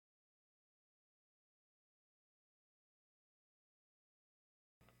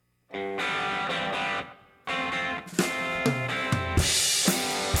Welcome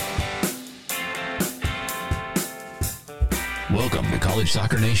to College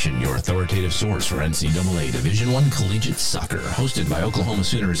Soccer Nation, your authoritative source for NCAA Division I collegiate soccer, hosted by Oklahoma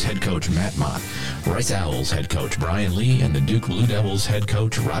Sooners head coach Matt Mott, Rice Owls head coach Brian Lee, and the Duke Blue Devils head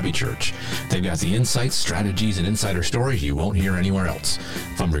coach Robbie Church. They've got the insights, strategies, and insider stories you won't hear anywhere else.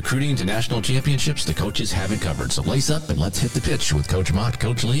 From recruiting to national championships, the coaches have it covered. So lace up and let's hit the pitch with Coach Mott,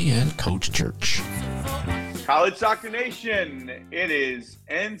 Coach Lee, and Coach Church. College Soccer Nation, it is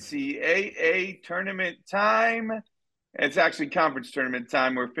NCAA tournament time. It's actually conference tournament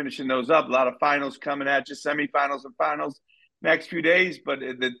time. We're finishing those up. A lot of finals coming at you, semifinals and finals next few days. But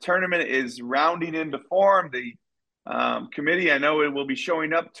the tournament is rounding into form. The committee, I know it will be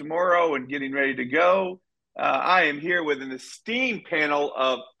showing up tomorrow and getting ready to go. I am here with an esteemed panel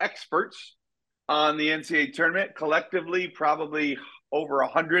of experts on the NCAA tournament. Collectively, probably over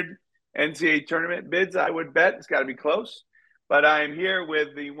 100 NCAA tournament bids, I would bet. It's got to be close. But I am here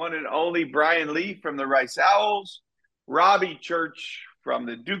with the one and only Brian Lee from the Rice Owls, Robbie Church from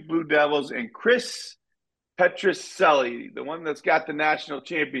the Duke Blue Devils, and Chris Petroselli, the one that's got the national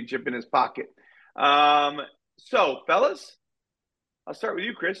championship in his pocket. So, fellas, I'll start with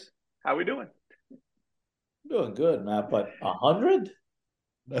you, Chris. How we doing? Doing good, Matt, but 100?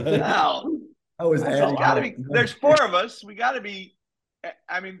 Well, there's four of us. We got to be,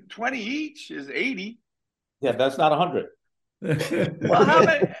 20 each is 80. Yeah, that's not 100. Well, how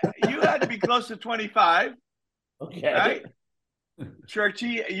many? You had to be close to 25. Okay. Right?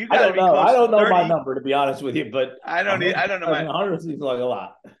 Churchy, you got to be close to 30. I don't know my number, to be honest with you, but I don't know. 100 seems like a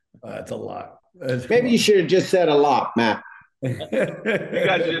lot. That's a lot. Maybe you should have just said a lot, Matt. You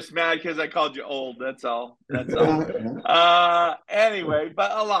guys are just mad because I called you old. That's all. Anyway,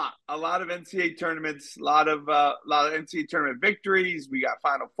 but a lot of NCAA tournaments, a lot of NCAA tournament victories. We got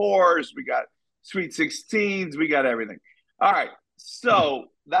Final Fours, we got Sweet 16s, we got everything. All right, so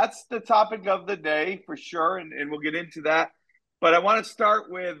that's the topic of the day for sure, and we'll get into that. But I want to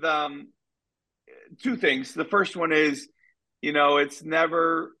start with two things. The first one is, it's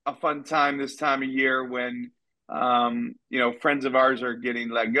never a fun time this time of year when friends of ours are getting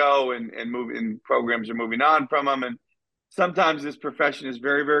let go and programs are moving on from them. And sometimes this profession is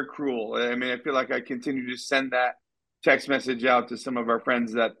very, very cruel. I mean, I feel like I continue to send that text message out to some of our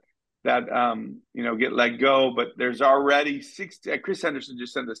friends that get let go, but there's already 60. Chris Henderson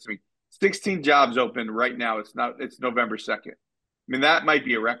just sent this to me. 16 jobs open right now. It's November 2nd. I mean, that might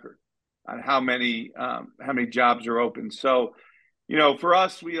be a record on how many jobs are open. So, for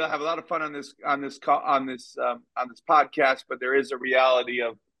us, we have a lot of fun on this podcast, but there is a reality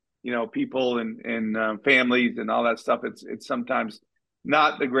of, people and families and all that stuff. It's sometimes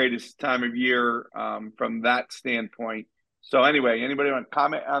not the greatest time of year from that standpoint. So anyway, anybody want to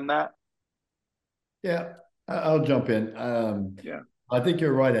comment on that? Yeah, I'll jump in. I think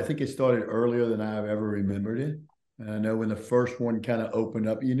you're right. I think it started earlier than I've ever remembered it. And I know when the first one kind of opened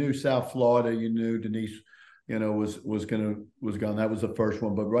up, you knew South Florida, you knew Denise, was gone. That was the first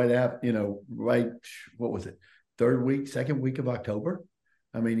one. But right after, what was it? Second week of October.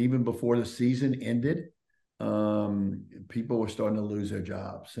 I mean, even before the season ended, people were starting to lose their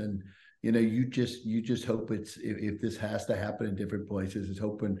jobs. And, you just hope if this has to happen in different places, it's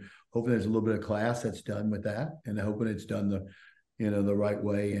hoping there's a little bit of class that's done with that, and hoping it's done the right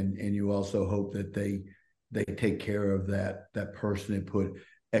way. And you also hope that they take care of that person that put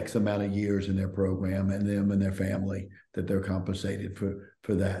X amount of years in their program, and them and their family, that they're compensated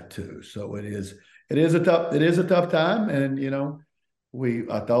for that too. So it is a tough time, and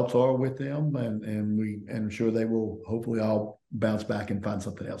our thoughts are with them, and I'm sure they will hopefully all bounce back and find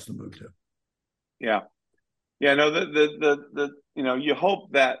something else to move to. Yeah. No, you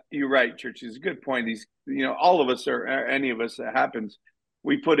hope that you're right, Church. Is a good point. These, all of us or any of us that happens,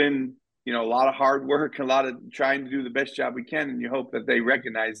 we put in, a lot of hard work, a lot of trying to do the best job we can, and you hope that they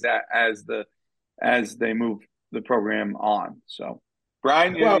recognize that as they move the program on. So,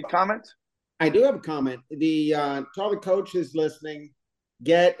 Brian, you have any comments? I do have a comment. To all the coaches listening,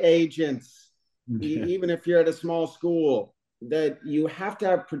 get agents, even if you're at a small school. That you have to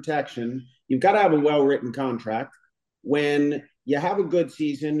have protection. You've got to have a well-written contract. When you have a good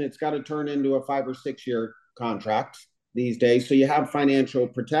season, it's got to turn into a 5 or 6 year contract these days. So you have financial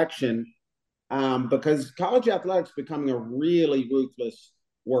protection, because college athletics is becoming a really ruthless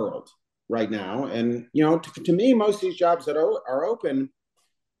world right now. And, to me, most of these jobs that are open,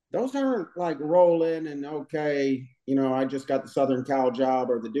 those aren't like roll in and, okay, I just got the Southern Cal job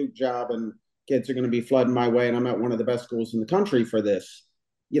or the Duke job, and kids are going to be flooding my way, and I'm at one of the best schools in the country for this.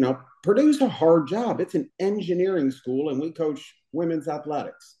 Purdue's a hard job. It's an engineering school, and we coach women's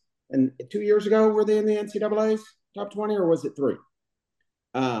athletics. And 2 years ago, were they in the NCAA's top 20 or was it 3?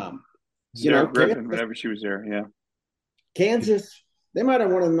 Sarah Griffin, whenever she was there, yeah. Kansas, they might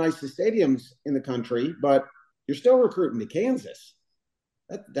have one of the nicest stadiums in the country, but you're still recruiting to Kansas.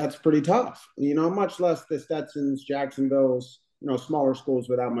 That's pretty tough, much less the Stetsons, Jacksonville's, smaller schools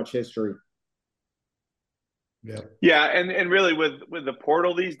without much history. Yeah, and really with the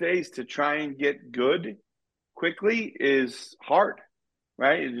portal these days, to try and get good quickly is hard,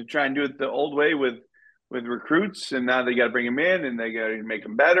 right? To try and do it the old way with recruits, and now they got to bring them in and they got to make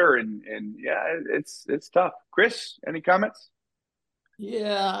them better, and yeah, it's tough. Chris, any comments?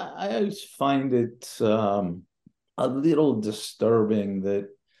 Yeah, I always find it a little disturbing that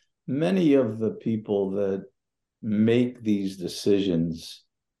many of the people that make these decisions,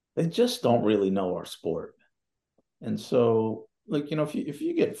 they just don't really know our sport. And so, like, if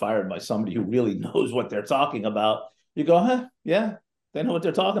you get fired by somebody who really knows what they're talking about, you go, huh, yeah, they know what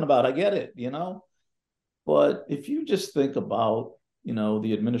they're talking about. I get it, But if you just think about,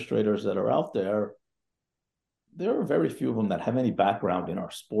 the administrators that are out there are very few of them that have any background in our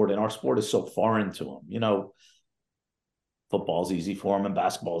sport, and our sport is so foreign to them. Football's easy for them, and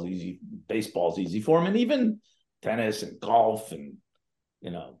basketball's easy, baseball's easy for them, and even tennis and golf and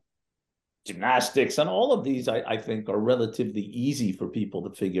gymnastics and all of these, I think, are relatively easy for people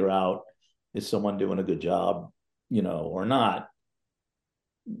to figure out, is someone doing a good job, or not,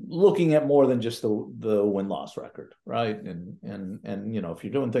 looking at more than just the win-loss record, right? And if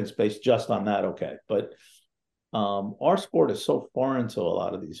you're doing things based just on that, okay, but our sport is so foreign to a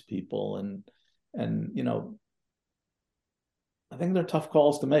lot of these people, and I think they're tough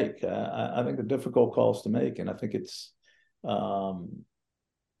calls to make. I think they're difficult calls to make, and I think it's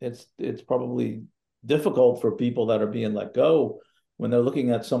probably difficult for people that are being let go when they're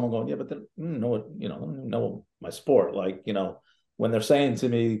looking at someone going, yeah, but they don't know my sport. Like, when they're saying to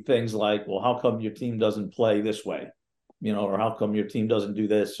me things like, well, how come your team doesn't play this way, or how come your team doesn't do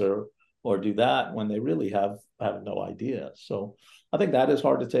this or do that, when they really have no idea. So I think that is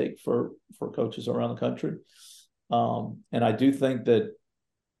hard to take for coaches around the country. And I do think that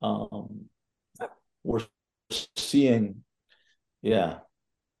we're seeing, the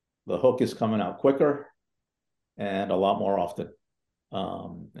hook is coming out quicker and a lot more often.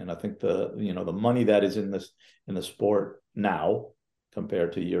 And I think the money that is in the sport now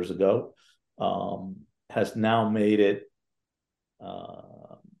compared to years ago has now made it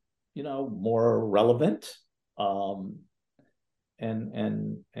more relevant.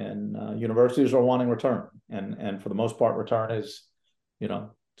 And universities are wanting return, and for the most part, return is,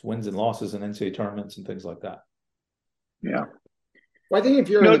 it's wins and losses in NCAA tournaments and things like that. Yeah. Well, I think if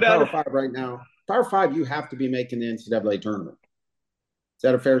you're in the Power 5 right now, Power 5, you have to be making the NCAA tournament. Is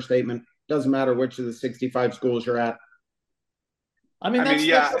that a fair statement? Doesn't matter which of the 65 schools you're at.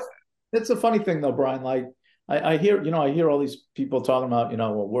 That's a funny thing though, Brian. Like I hear all these people talking about,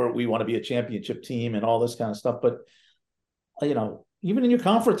 we want to be a championship team and all this kind of stuff, but even in your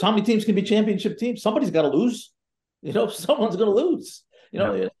conference, how many teams can be championship teams? Somebody's got to lose. Someone's going to lose.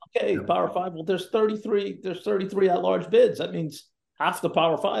 Okay, Power 5. Well, there's 33 at-large bids. That means half the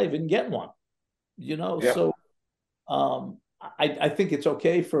Power 5 and get one. So I think it's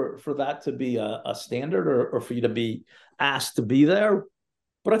okay for that to be a standard, or for you to be asked to be there.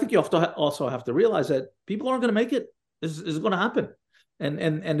 But I think you also have to realize that people aren't going to make it. This is going to happen.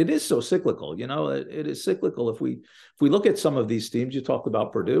 And it is so cyclical, it is cyclical. If we look at some of these teams, you talked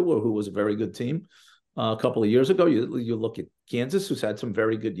about Purdue, who was a very good team a couple of years ago. You look at Kansas, who's had some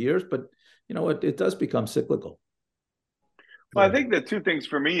very good years, but it does become cyclical. Well, I think the two things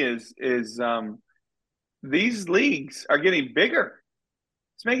for me is these leagues are getting bigger.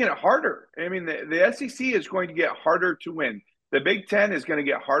 It's making it harder. I mean, the SEC is going to get harder to win. The Big Ten is going to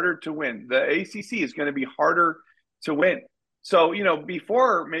get harder to win. The ACC is going to be harder to win. So,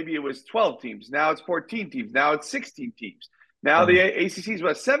 before maybe it was 12 teams. Now it's 14 teams. Now it's 16 teams. Now the ACC is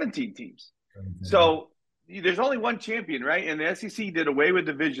 17 teams. So there's only one champion, right? And the SEC did away with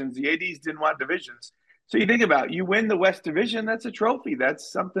divisions. The ADs didn't want divisions. So you think about it, you win the West Division, that's a trophy.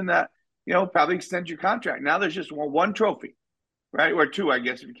 That's something that, probably extends your contract. Now there's just one trophy, right? Or two, I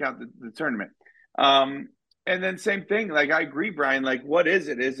guess, if you count the tournament. And then same thing, like I agree, Brian, like what is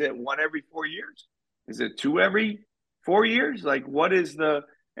it? Is it one every 4 years? Is it two every 4 years? Like what is and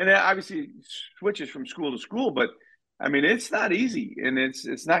it obviously switches from school to school, but I mean, it's not easy, and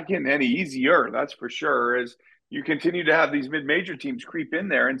it's not getting any easier. That's for sure, as you continue to have these mid-major teams creep in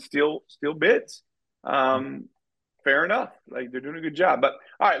there and steal bids. Fair enough. Like they're doing a good job, but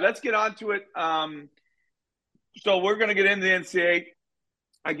all right, let's get on to it. So we're going to get into the NCAA.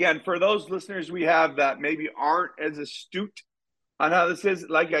 Again, for those listeners we have that maybe aren't as astute on how this is.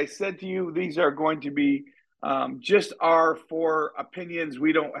 Like I said to you, these are going to be just our 4 opinions.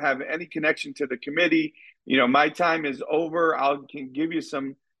 We don't have any connection to the committee. My time is over. I can give you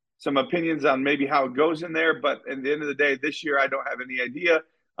some opinions on maybe how it goes in there, but at the end of the day, this year I don't have any idea.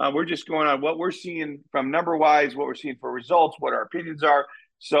 We're just going on what we're seeing from number wise, what we're seeing for results, what our opinions are.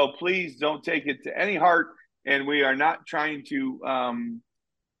 So please don't take it to any heart. And we are not trying to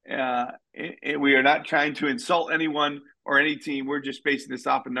insult anyone or any team. We're just basing this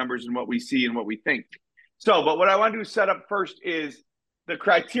off of numbers and what we see and what we think. So, but what I want to set up first is the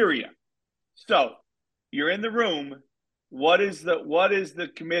criteria. So you're in the room. What is the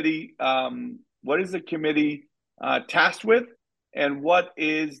committee tasked with, and what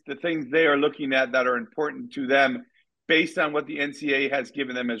is the things they are looking at that are important to them based on what the NCAA has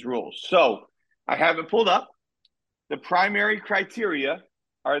given them as rules? So I have it pulled up. The primary criteria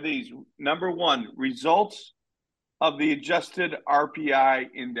are these. Number 1, results of the adjusted RPI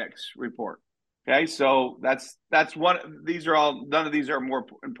index report. Okay, so that's one. These are all, none of these are more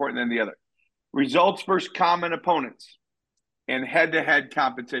important than the other. Results versus common opponents and head-to-head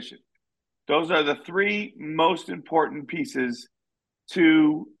competition. Those are the 3 most important pieces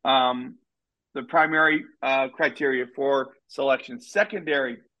to the primary criteria for selection.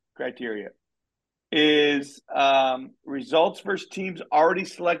 Secondary criteria is results versus teams already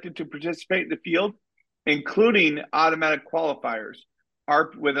selected to participate in the field, including automatic qualifiers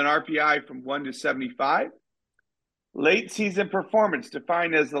with an RPI from 1 to 75. Late season performance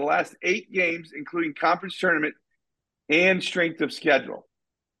defined as the last 8 games, including conference tournament and strength of schedule.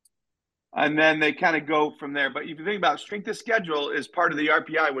 And then they kind of go from there. But if you think about strength of schedule is part of the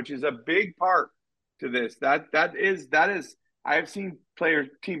RPI, which is a big part to this. That is I have seen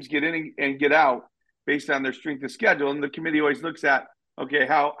teams get in and get out based on their strength of schedule. And the committee always looks at, okay,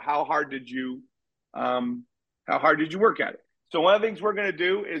 how hard did you work at it? So one of the things we're going to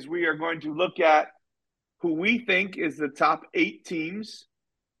do is we are going to look at who we think is the top 8 teams,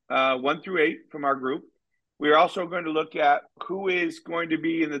 1 through 8 from our group. We are also going to look at who is going to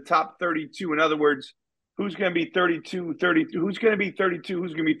be in the top 32. In other words, who's going to be 32, who's going to be 32,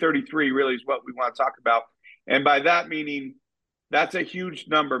 who's going to be 33 really is what we want to talk about. And by that meaning, that's a huge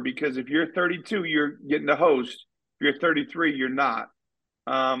number, because if you're 32, you're getting to host. If you're 33, you're not.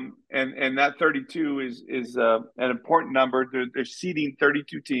 And that 32 is an important number. They're seeding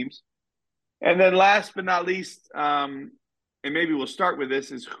 32 teams. And then last but not least, and maybe we'll start with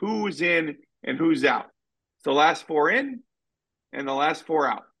this, is who's in and who's out. So last 4 in and the last 4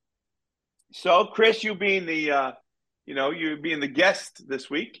 out. So Chris, you being the guest this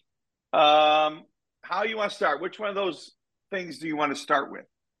week, how you want to start? Which one of those things do you want to start with?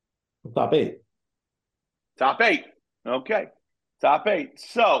 Top 8. Top 8. Okay. Top 8.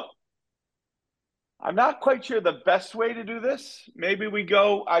 So I'm not quite sure the best way to do this. Maybe we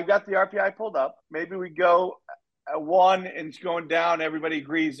go, I've got the RPI pulled up. Maybe we go 1 and it's going down. Everybody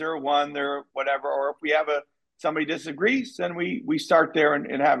agrees they're 1, they're whatever. Or if we have somebody disagrees, then we start there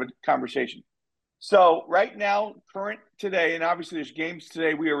and have a conversation. So right now, current today, and obviously there's games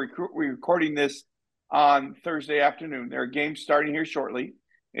today. We're recording this on Thursday afternoon. There are games starting here shortly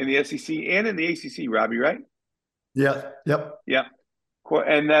in the SEC and in the ACC, Robbie, right? Yeah. Yep. Yeah.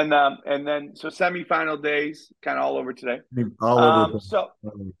 And then so semifinal days kind of all over today. All over. So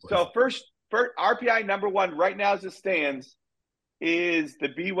first RPI number 1 right now as it stands is the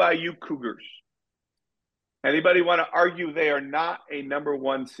BYU Cougars. Anybody want to argue they are not a number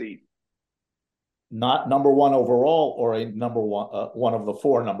 1 seed? Not number 1 overall, or a number 1, one of the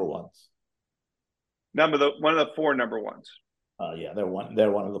 4 number 1s. One of the 4 number 1s. Yeah, they're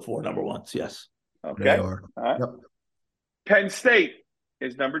one of the 4 number 1s. Yes. Okay. They are. All right. Yep. Penn State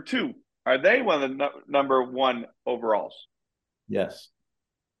is number 2. Are they one of the number 1 overalls? Yes.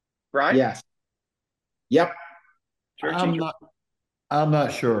 Brian? Yes. Yep. I'm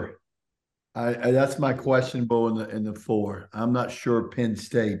not sure. That's my questionable in the 4. I'm not sure Penn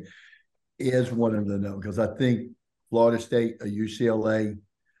State is one of them, because I think Florida State, a UCLA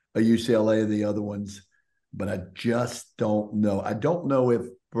are the other ones, but I just don't know. I don't know if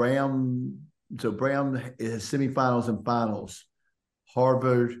Brown is semifinals and finals.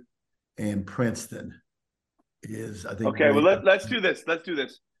 Harvard and Princeton is, I think. Okay, well, let's do this.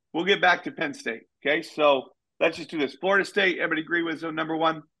 We'll get back to Penn State. Okay, so let's just do this. Florida State, everybody agree with number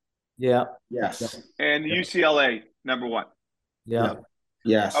 1? Yeah. Yes. And UCLA, number 1? Yeah.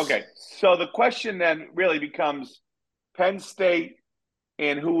 Yes. Okay, so the question then really becomes Penn State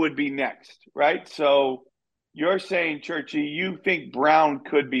and who would be next, right? So you're saying, Churchy, you think Brown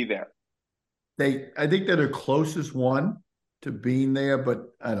could be there? I think they're the closest one to being there, but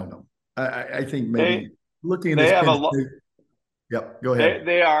I don't know. I think maybe looking at this Yep. Go ahead.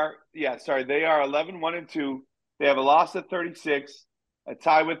 They are 11-1-2. They have a loss at 36, a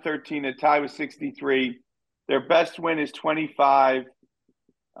tie with 13, a tie with 63. Their best win is 25.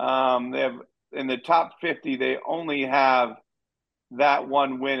 They have in the top 50, they only have that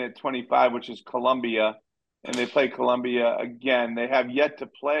one win at 25, which is Columbia, and they play Columbia again. They have yet to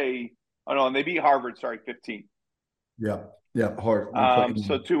play. Oh no, and they beat Harvard. Sorry, 15. Yeah, hard.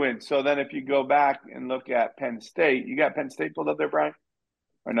 So 2 wins. So then, if you go back and look at Penn State, you got Penn State pulled up there, Brian,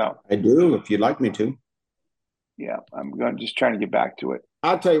 or no? I do, if you'd like me to. Yeah, I'm just trying to get back to it.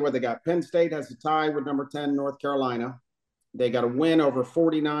 I'll tell you what they got. Penn State has a tie with number 10, North Carolina. They got a win over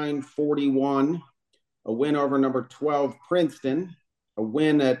 49-41, a win over number 12, Princeton, a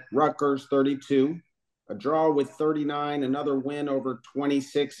win at Rutgers, 32, a draw with 39, another win over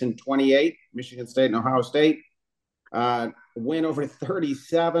 26 and 28, Michigan State and Ohio State, win over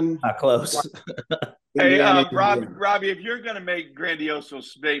 37. Not close. Hey, Robbie, if you're going to make grandiose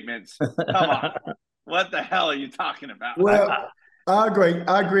statements, come on. What the hell are you talking about? Well, I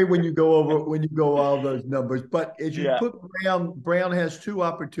agree when you go all those numbers. But as you put Brown has 2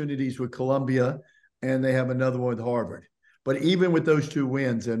 opportunities with Columbia, and they have another one with Harvard. But even with those 2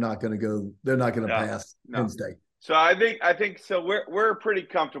 wins, they're not going to pass Penn State. So I think so. We're pretty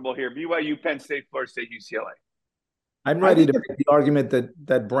comfortable here. BYU, Penn State, Florida State, UCLA. I'm ready to make the argument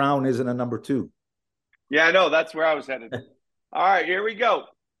that Brown isn't a number 2. Yeah, I know. That's where I was headed. All right, here we go.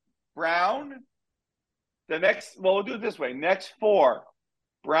 Brown. We'll do it this way. Next 4,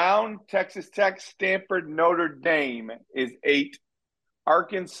 Brown, Texas Tech, Stanford, Notre Dame is 8.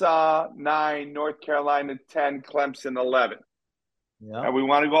 Arkansas, 9. North Carolina, 10. Clemson, 11. Yeah. And we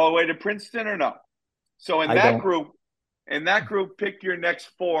want to go all the way to Princeton or no? So in that group, pick your next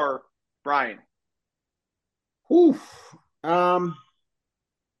 4, Brian. Oof. I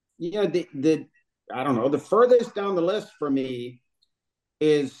don't know. The furthest down the list for me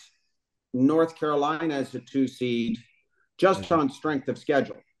is North Carolina as a 2 seed, just on strength of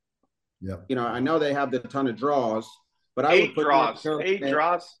schedule. Yeah. I know they have the ton of draws, but I 8 draws. 8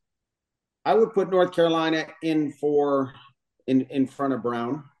 draws. I would put North Carolina in front of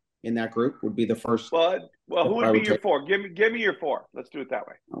Brown in that group. Would be the first. Well, who would be your 4? Give me your 4. Let's do it that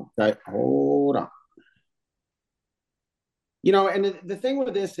way. Okay, hold on. And the thing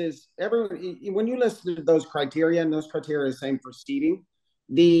with this is when you listen to those criteria, and those criteria are the same for seeding,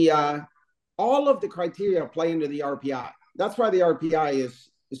 all of the criteria play into the RPI. That's why the RPI is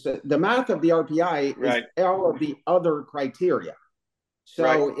the math of the RPI is all of the other criteria.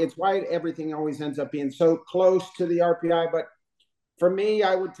 So it's why everything always ends up being so close to the RPI. But for me,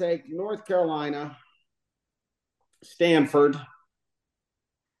 I would take North Carolina, Stanford,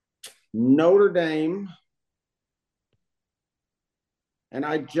 Notre Dame, and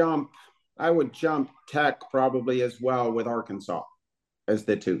I would jump Tech probably as well with Arkansas as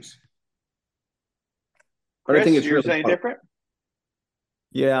the 2s. But Chris, I think it's you're saying different?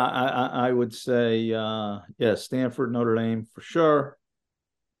 Yeah, I would say Stanford, Notre Dame for sure.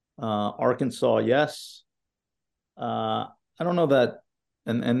 Arkansas, yes. I don't know that,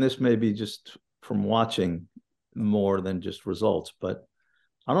 and this may be just from watching more than just results, but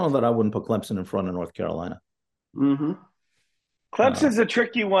I don't know that I wouldn't put Clemson in front of North Carolina. Mm-hmm. Clemson's a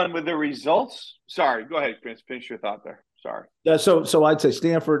tricky one with the results. Sorry, go ahead, Chris. Finish your thought there. Sorry. Yeah, so I'd say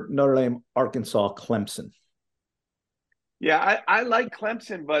Stanford, Notre Dame, Arkansas, Clemson. Yeah, I like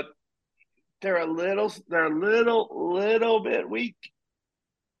Clemson, but they're a little bit weak.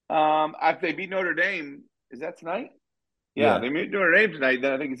 If they beat Notre Dame, is that tonight? Yeah, they beat Notre Dame tonight,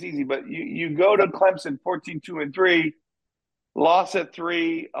 then I think it's easy. But you go to Clemson 14-2-3, loss at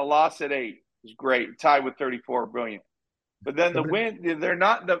 3, a loss at 8 is great. Tied with 34, brilliant. But then the win, they're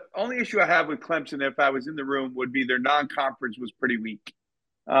not the only issue I have with Clemson. If I was in the room, would be their non-conference was pretty weak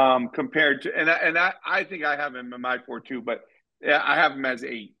compared to, and I think I have them in my 4 too, but I have them as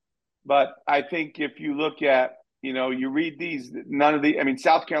 8. But I think if you look at, you read these,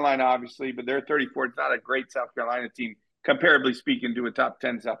 South Carolina obviously, but they're 34. It's not a great South Carolina team, comparably speaking to a top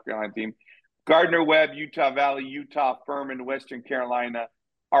 10 South Carolina team. Gardner-Webb, Utah Valley, Utah, Furman, Western Carolina,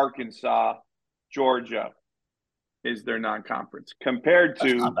 Arkansas, Georgia is their non-conference compared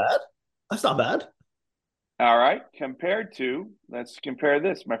to. That's not bad. All right. Let's compare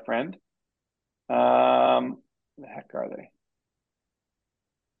this, my friend. The heck are they?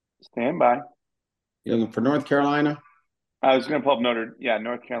 Stand by. You're looking for North Carolina? I was going to pull up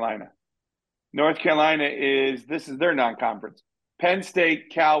North Carolina. North Carolina this is their non-conference. Penn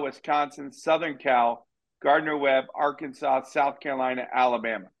State, Cal, Wisconsin, Southern Cal, Gardner-Webb, Arkansas, South Carolina,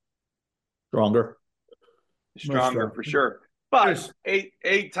 Alabama. Stronger for sure. But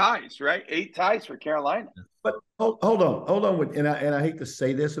eight ties, right? 8 ties for Carolina. But hold on. And I hate to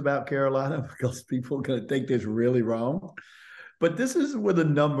say this about Carolina because people are going to think this really wrong. But this is where the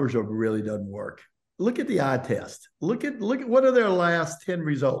numbers are really doesn't work. Look at the eye test. Look at what are their last 10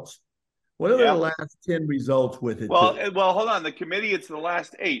 results? What are their last 10 results with it? Well, hold on. The committee, it's the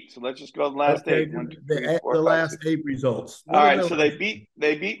last 8. So let's just go to the last 8. 1, 2, 3, 4, the 5, last 6. 8 results. All right. So they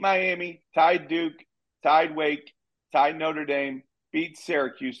beat Miami, tied Duke, tied Wake, tied Notre Dame, beat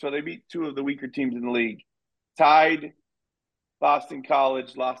Syracuse. So they beat 2 of the weaker teams in the league. Tied Boston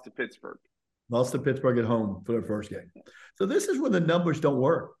College, lost to Pittsburgh. Lost to Pittsburgh at home for their first game. So this is when the numbers don't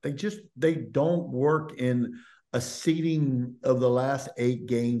work. They don't work in a seeding of the last 8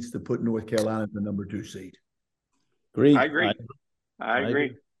 games to put North Carolina as the number 2 seed. Agreed. I agree. I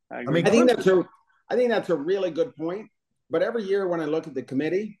agree. I think that's a really good point. But every year when I look at the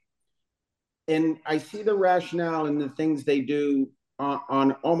committee and I see the rationale and the things they do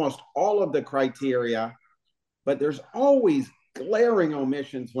on almost all of the criteria, but there's always glaring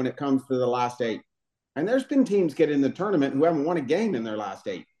omissions when it comes to the last 8. And there's been teams get in the tournament who haven't won a game in their last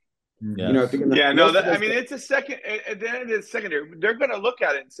 8. Yes. It's a second. At the end of the secondary, they're going to look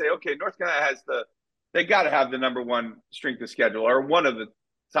at it and say, okay, North Carolina has they got to have the number 1 strength of schedule or one of the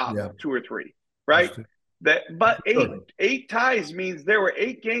top 2 or 3, right? But eight ties means there were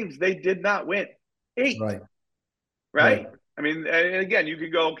 8 games they did not win. 8, right? I mean, and again, you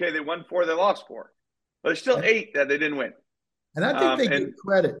could go, okay, they won 4, they lost 4, but there's still 8 that they didn't win. And I think they get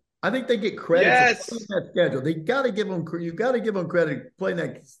credit. I think they get credit for playing that schedule. You got to give them credit playing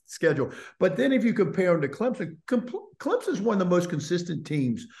that schedule. But then if you compare them to Clemson, Clemson's one of the most consistent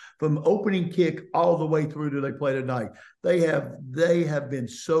teams from opening kick all the way through to they play tonight. They have been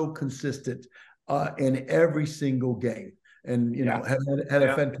so consistent in every single game, and have had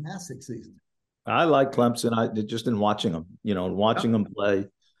a fantastic season. I like Clemson. I just in watching them, them play.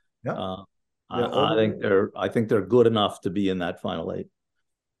 Yeah. I think they're good enough to be in that final 8.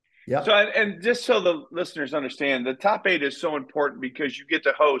 Yeah. So, and just so the listeners understand, the top 8 is so important because you get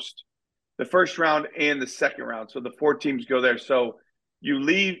to host the first round and the second round. So the 4 teams go there. So you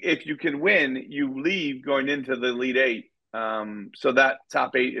leave, if you can win, you leave going into the Elite 8. So that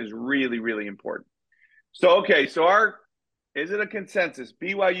top 8 is really, really important. So, okay. So is it a consensus?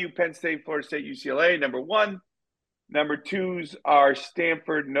 BYU, Penn State, Florida State, UCLA, number 1. Number 2s are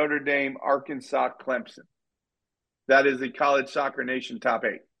Stanford, Notre Dame, Arkansas, Clemson. That is the College Soccer Nation top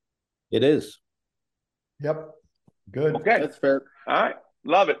 8. It is. Yep. Good. Okay. That's fair. All right.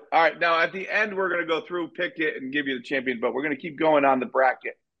 Love it. All right. Now, at the end, we're going to go through, pick it, and give you the champion, but we're going to keep going on the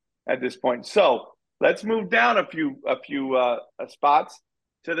bracket at this point. So let's move down a few spots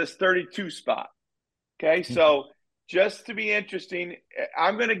to this 32 spot. Okay. So just to be interesting,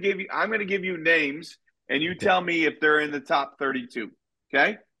 I'm going to give you names, and you tell me if they're in the top 32.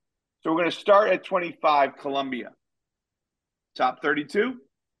 Okay. So we're going to start at 25, Columbia. Top 32?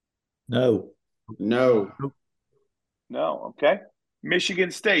 No. Okay. Michigan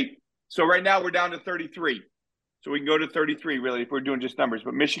State. So right now we're down to 33. So we can go to 33, really, if we're doing just numbers.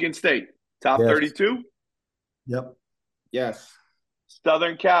 But Michigan State, top 32? Yep. Yes.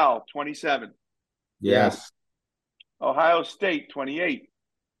 Southern Cal, 27. Yes. Ohio State, 28.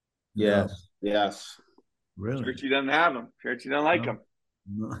 Yes. Really? Churchy doesn't have them. Churchy doesn't like them.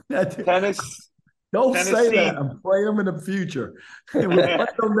 No. Tennessee. Don't say that. I'm playing them in the future. We'll play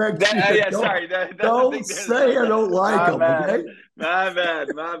them next year. Don't say I don't like them. Okay. My bad.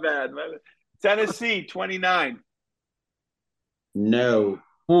 Tennessee, 29. No.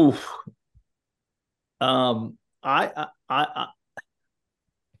 Oof. I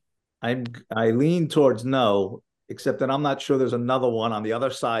lean towards no, except that I'm not sure there's another one on the other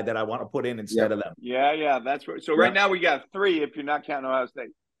side that I want to put in instead of them. Yeah, that's right. So right now we got 3 if you're not counting Ohio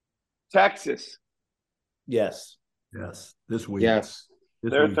State. Texas. Yes. This week. Yes.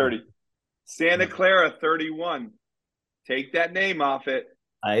 They're 30. Santa Clara, 31. Take that name off it.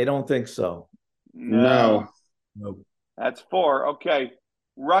 I don't think so. No. That's 4. Okay.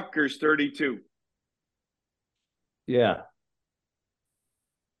 Rutgers, 32. Yeah.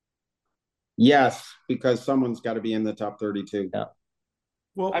 Yes, because someone's got to be in the top 32. Yeah.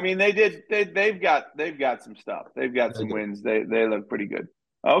 Well, I mean, they've got some stuff. They've got some wins. They look pretty good.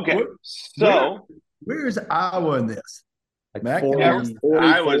 Okay. Where's Iowa in this? Like Mac? 40,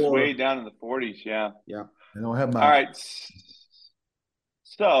 Iowa's way down in the 40s. Yeah. I don't have my. All right.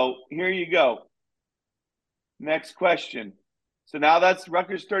 So here you go. Next question. So now that's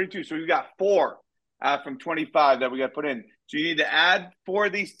Rutgers 32. So we've got 4 from 25 that we got to put in. So you need to add 4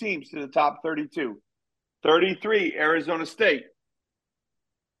 of these teams to the top 32. 33, Arizona State.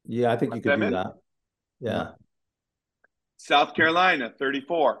 Yeah, I think you could do that. Yeah. South Carolina,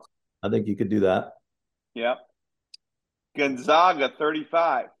 34. I think you could do that. Yep. Gonzaga,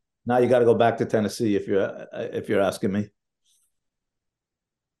 35. Now you got to go back to Tennessee if you're asking me.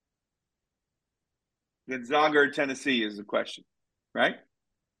 Gonzaga or Tennessee is the question, right?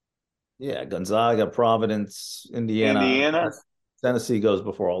 Yeah, Gonzaga, Providence, Indiana. Tennessee goes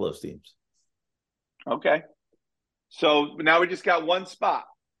before all those teams. Okay. So now we just got one spot.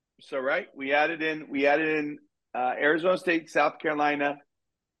 So right, we added in Arizona State, South Carolina,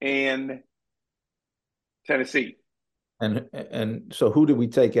 and Tennessee. And so who did we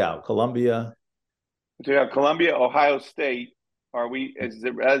take out? Columbia. So we have Columbia, Ohio State. Is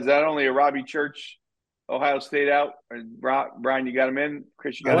that only a Robbie Church, Ohio State out? Or Brian, you got him in?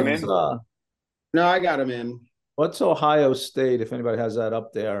 Chris, you got him in? No, I got him in. What's Ohio State? If anybody has that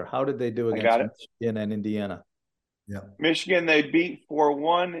up there, how did they do against Michigan and Indiana? Yeah, Michigan they beat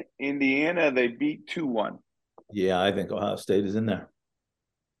 4-1. Indiana they beat 2-1. Yeah, I think Ohio State is in there.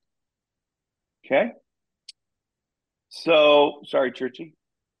 Okay. So sorry, Churchy.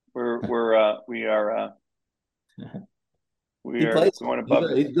 We are going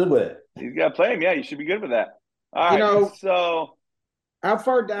above. He's good with it. He's got to play him. Yeah, you should be good with that. All right. So how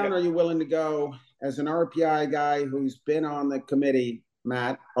far down are you willing to go as an RPI guy who's been on the committee,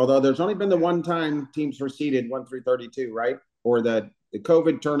 Matt? Although there's only been the one time teams were seeded 1 through 32, right? Or the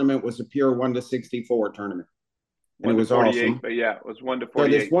COVID tournament was a pure 1 to 64 tournament. And it was awesome. But yeah, it was 1 to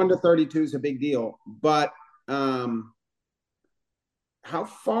 48. So this 1 to 32 is a big deal. But how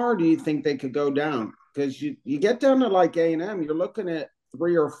far do you think they could go down? Because you get down to like A&M, you're looking at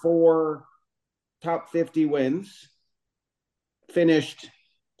 3 or 4 top 50 wins, finished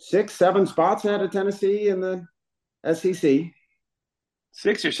 6, 7 spots ahead of Tennessee in the SEC.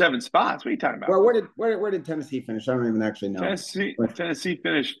 6 or 7 spots? What are you talking about? Well, where did Tennessee finish? I don't even actually know. Tennessee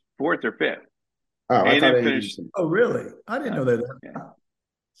finished 4th or 5th. Oh, I thought finished. Oh, really? I didn't know that. Yeah.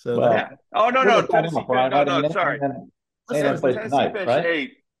 So yeah. Oh no, Tennessee. No, sorry. Tennessee finished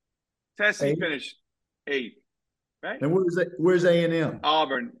 8th. Tennessee finished 8th. Right. And where's A&M?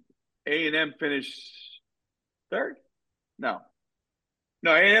 Auburn. A&M finished 3rd. No,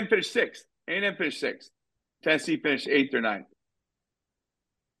 A&M finished 6th. A&M finished 6th. Tennessee finished 8th or 9th.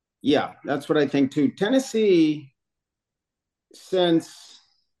 Yeah, that's what I think too. Tennessee, since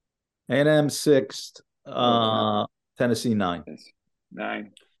A&M 6th, Tennessee 9th.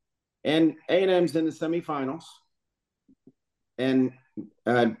 9. And A&M's in the semifinals, and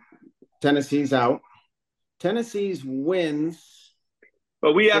Tennessee's out. Tennessee's wins,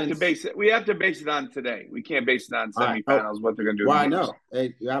 but we have to base it on today. We can't base it on semifinals. What they're going to do? Well, I know.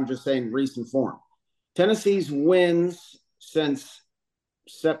 I'm just saying recent form. Tennessee's wins since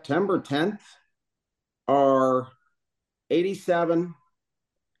September 10th are 87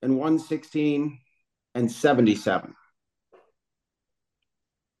 and 116 and 77.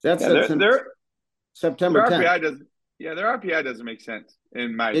 That's September 10th. Their RPI doesn't make sense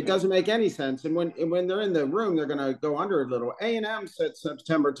in my opinion. It doesn't make any sense. And when they're in the room, they're going to go under a little. A&M said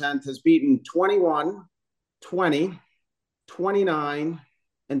September 10th has beaten 21, 20, 29,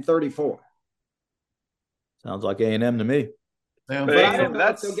 and 34. Sounds like A&M to me. But I don't know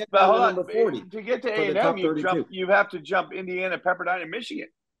that's if get number 40 to get to A&M. You have to jump Indiana, Pepperdine, and Michigan.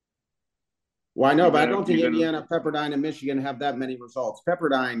 Well, I know, but I don't think Indiana, Pepperdine, and Michigan have that many results.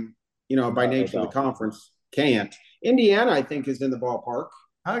 Pepperdine, by nature of the conference, can't. Indiana, I think, is in the ballpark.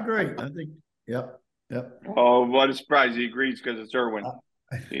 I agree. I think, yep. Oh, what a surprise! He agrees because it's Irwin.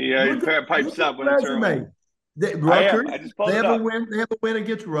 He pipes up when it's Irwin. Rutgers. They have a win. They have a win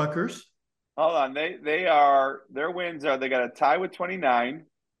against Rutgers. Hold on, their wins are they got a tie with 29,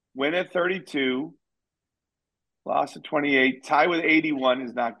 win at 32, loss at 28, tie with 81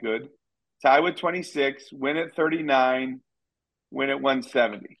 is not good. Tie with 26, win at 39, win at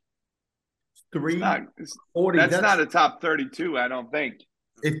 170. That's not a top 32, I don't think.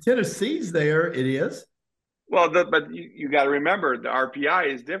 If Tennessee's there, it is. Well, but you got to remember the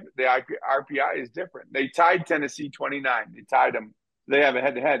RPI is different. The RPI is different. They tied Tennessee 29. They tied them. They have a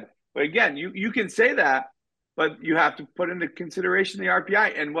head-to-head. But again, you can say that, but you have to put into consideration the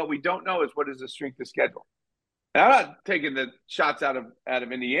RPI. And what we don't know is what is the strength of schedule. And I'm not taking the shots out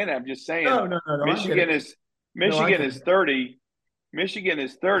of Indiana. I'm just saying Michigan is 30. Michigan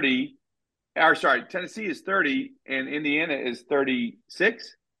is 30. Tennessee is 30, and Indiana is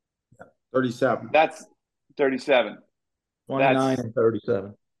 36. 37. That's 37. 29 and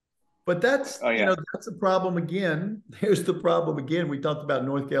 37. But that's that's a problem again. There's the problem again. We talked about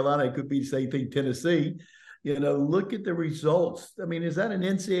North Carolina. It could be the same thing. Tennessee. Look at the results. I mean, is that an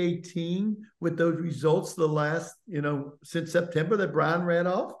NCAA team with those results the last, since September that Brian read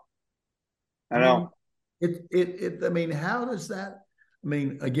off? I know. I mean, how does that? I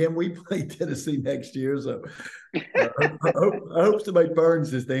mean, again, we play Tennessee next year, so I hope somebody burns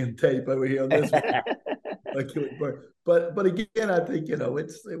this damn tape over here on this one. But again, I think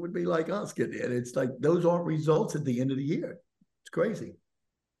it would be like us getting it. It's like those aren't results at the end of the year. It's crazy.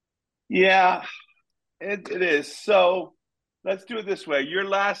 Yeah, it is. So let's do it this way. Your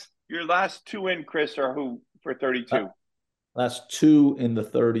last two in, Chris, are who for 32? Last two in the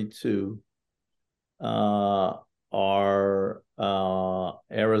 32 are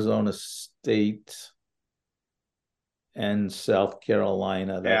Arizona State and South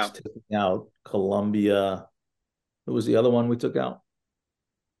Carolina. That's taking out Columbia. Who was the other one we took out?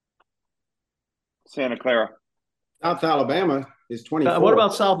 Santa Clara. South Alabama is 24. What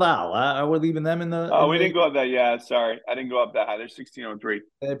about South Al? Are we leaving them in the? Oh, we didn't go up that. Yeah, sorry, I didn't go up that high. They're 1603.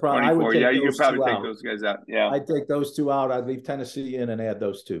 I would take you could probably take those guys out. Yeah, I'd take those two out. I'd leave Tennessee in and add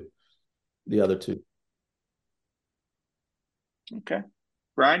those two, the other two. Okay,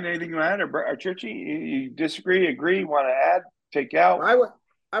 Brian, anything you add, or Churchy? You disagree? Agree? Want to add? Take out?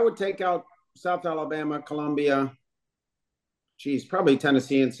 I would take out South Alabama, Columbia. Geez, probably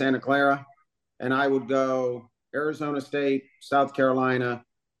Tennessee and Santa Clara, and I would go Arizona State, South Carolina,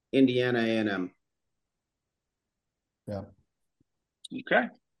 Indiana A&M. Yeah. Okay.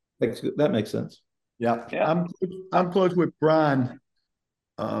 That makes sense. Yeah. I'm close with Brian.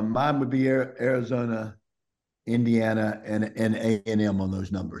 Mine would be Arizona, Indiana, and A&M on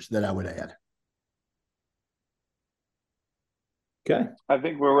those numbers that I would add. Okay. I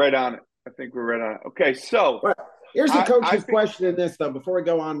think we're right on it. Okay, so here's the coach's question in this, though, before we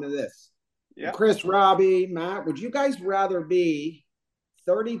go on to this. Yeah. Chris, Robbie, Matt, would you guys rather be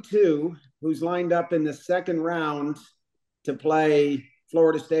 32 who's lined up in the second round to play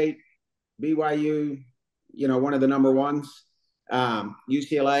Florida State, BYU, one of the number ones,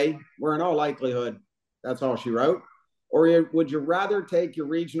 UCLA, where in all likelihood, that's all she wrote? Or would you rather take your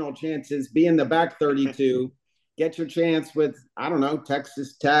regional chances, be in the back 32, get your chance with, I don't know,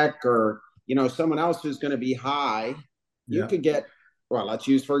 Texas Tech or, someone else who's going to be high? You could get, well, let's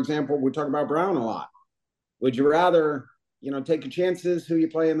use, for example, we talk about Brown a lot. Would you rather, take your chances, who you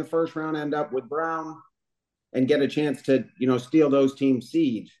play in the first round, end up with Brown and get a chance to, steal those team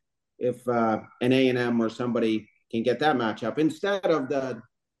seed if an A&M or somebody can get that matchup instead of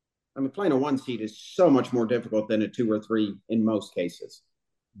playing a 1 seed is so much more difficult than a 2 or 3 in most cases.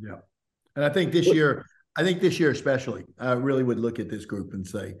 Yeah. And I think this year especially, I really would look at this group and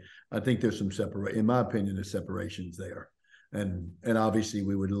say, I think there's some in my opinion, there's separations there. And obviously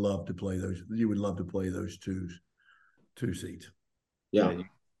we would love to play those. You would love to play those two seeds. Yeah.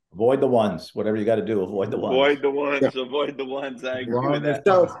 Avoid the ones. Whatever you got to do, avoid the ones. Avoid the ones. I agree with that.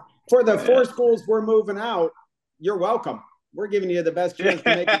 So for the 4 schools we're moving out, you're welcome. We're giving you the best chance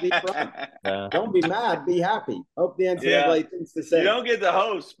to make a deep run. Don't be mad. Be happy. Hope the NCAA thinks the same. You don't get the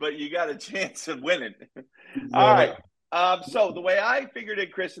host, but you got a chance of winning. All right. So the way I figured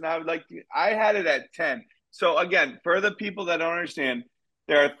it, Chris, and I had it at 10. So again, for the people that don't understand,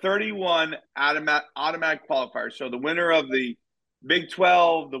 there are 31 automatic qualifiers. So the winner of the Big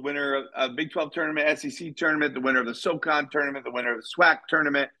 12, the winner of Big 12 tournament, SEC tournament, the winner of the SoCon tournament, the winner of the SWAC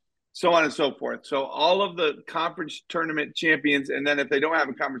tournament, so on and so forth. So all of the conference tournament champions, and then if they don't have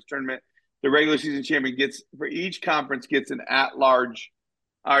a conference tournament, the regular season champion for each conference gets an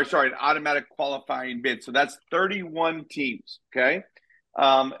automatic qualifying bid. So that's 31 teams, okay?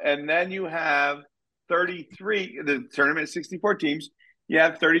 And then you have 33, the tournament is 64 teams. You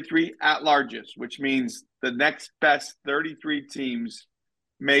have 33 at-larges, which means the next best 33 teams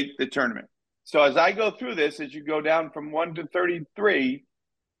make the tournament. So as I go through this, as you go down from 1 to 33,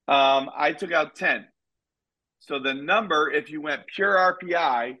 I took out 10. So the number, if you went pure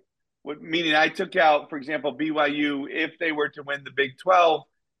RPI, meaning I took out, for example, BYU, if they were to win the Big 12,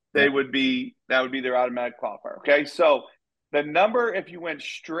 that would be their automatic qualifier. Okay. So the number, if you went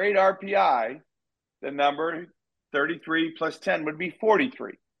straight RPI, the number 33 plus 10 would be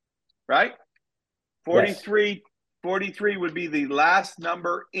 43, right? 43, yes. 43 would be the last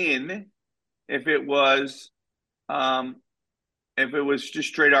number in if it was just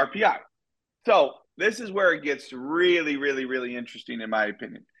straight RPI. So this is where it gets really, really, really interesting, in my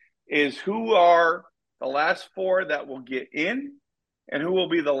opinion, is who are the last 4 that will get in and who will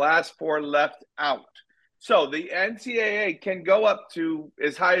be the last 4 left out. So the NCAA can go up to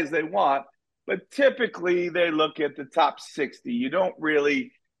as high as they want, but typically they look at the top 60. You don't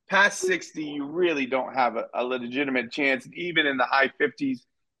really, past 60, you really don't have a legitimate chance. Even in the high 50s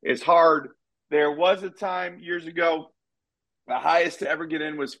is hard. There was a time years ago, the highest to ever get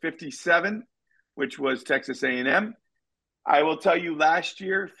in was 57, which was Texas A&M. I will tell you last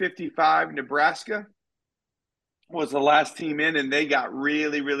year, 55, Nebraska. was the last team in, and they got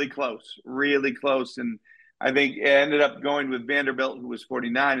really, really close. And I think it ended up going with Vanderbilt, who was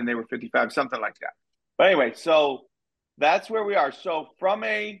 49, and they were 55, something like that. But anyway, so that's where we are. So from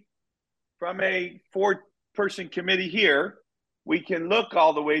a 4-person committee here, we can look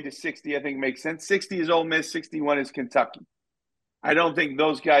all the way to 60, I think makes sense. 60 is Ole Miss, 61 is Kentucky. I don't think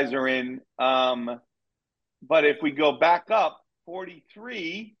those guys are in. But if we go back up,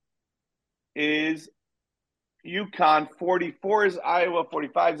 43 is UConn, 44 is Iowa,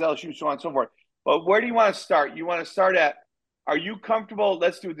 45 is LSU, so on and so forth. But where do you want to start? You want to start at, are you comfortable?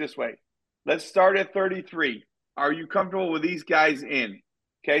 Let's do it this way. Let's start at 33. Are you comfortable with these guys in?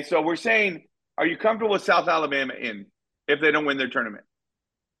 Okay, so we're saying, are you comfortable with South Alabama in if they don't win their tournament?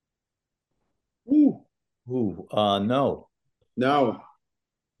 No.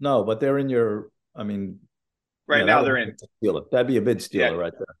 No, but they're in your, I mean. Right now they're in. That'd be a bid stealer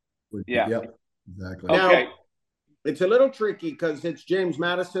right there. Yeah. Yep. Exactly. Okay. Now, it's a little tricky because it's James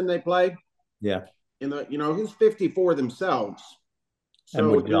Madison they play. Yeah. Who's 54 themselves.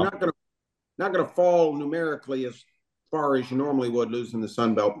 So you're not gonna fall numerically as far as you normally would losing the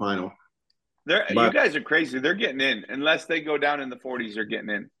Sun Belt final. You guys are crazy. They're getting in. Unless they go down in the 40s, they're getting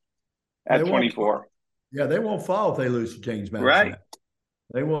in at 24. Yeah, they won't fall if they lose to James Madison. Right.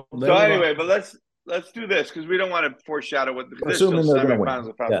 They won't. So anyway, but let's do this because we don't want to foreshadow what the assuming they're going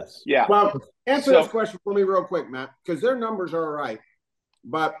to win. Yes. Yeah. Well, answer this question for me real quick, Matt, because their numbers are all right.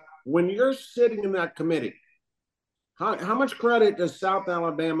 But when you're sitting in that committee, how much credit does South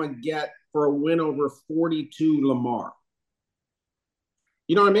Alabama get for a win over 42 Lamar?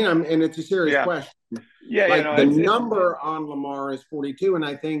 You know what I mean? And it's a serious question. Yeah, the number on Lamar is 42, and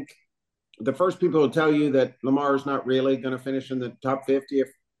I think the first people will tell you that Lamar is not really going to finish in the top 50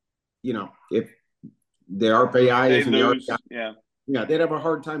 if the RPI is in the RPI. Yeah, they'd have a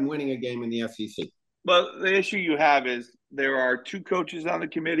hard time winning a game in the SEC. Well, the issue you have is there are 2 coaches on the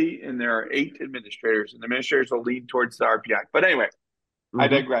committee and there are 8 administrators, and the administrators will lean towards the RPI. But anyway, I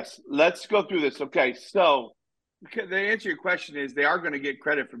digress. Let's go through this. Okay, so the answer to your question is they are going to get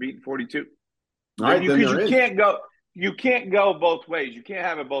credit for beating 42. Right, because you can't go both ways. You can't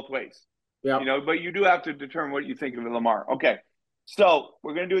have it both ways. Yeah. But you do have to determine what you think of Lamar. Okay. So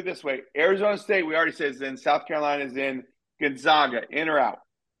we're going to do it this way. Arizona State, we already said is in. South Carolina is in. Gonzaga, in or out?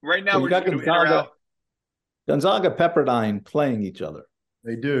 Right now, we're just going to in or out. Gonzaga, Pepperdine playing each other.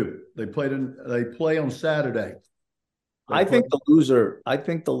 They do. They play on Saturday. I think the loser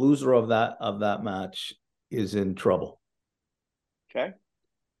of that match is in trouble. Okay.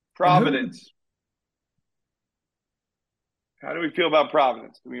 Providence. How do we feel about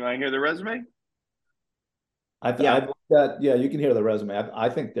Providence? Do we want to hear the resume? You can hear the resume. I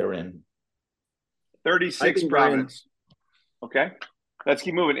think they're in. 36 Providence. Okay. Let's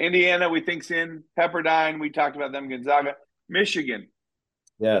keep moving. Indiana, we think's in. Pepperdine, we talked about them. Gonzaga. Michigan.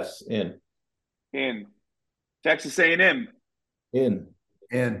 Yes, in. In. Texas A&M. In.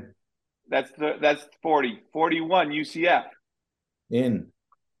 That's 40. 41, UCF. In.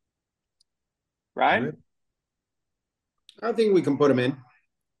 Right? I think we can put them in.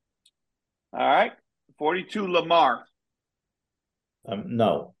 All right. 42, Lamar.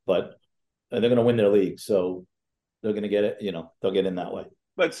 No, but they're going to win their league, so they're going to get it. They'll get in that way.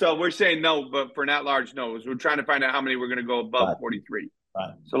 But so we're saying no, but for not large no's. We're trying to find out how many we're going to go above 43.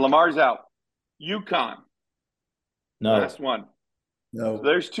 Right. So Lamar's out. UConn. No. Last one. No. So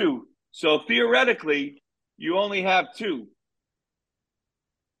there's 2. So theoretically, you only have 2.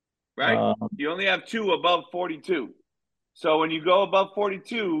 Right? You only have 2 above 42. So when you go above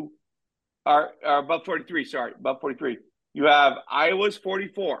 42, or above 43, above 43, you have Iowa's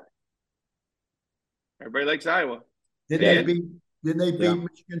 44. Everybody likes Iowa. Didn't they beat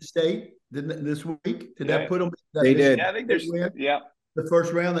Michigan State this week? Did that put them? They did. Yeah, I think there's the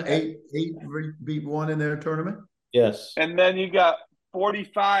first round, the 8 beat 1 in their tournament. Yes. And then you got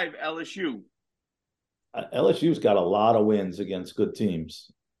 45 LSU. LSU's got a lot of wins against good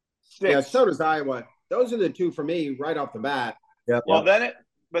teams. 6. Yeah, so does Iowa. Those are the 2 for me right off the bat. Yeah. Well, then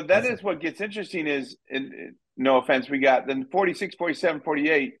is what gets interesting is, no offense, we got then 46, 47,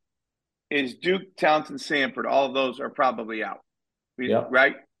 48 is Duke, Townsend, Samford. All of those are probably out.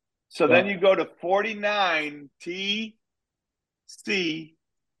 Right? So then you go to 49 TCU.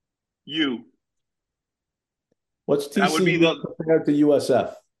 What's TCU compared to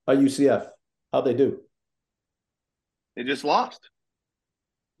UCF? How'd they do? They just lost.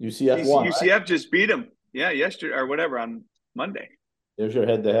 UCF won. UCF just beat them. Yeah, yesterday or whatever on Monday. There's your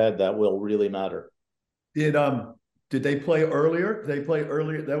head-to-head. That will really matter. Did they play earlier? They play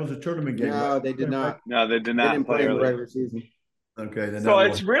earlier. That was a tournament game. No, right? They did not. No, they did not. They didn't play in the regular season. Okay. So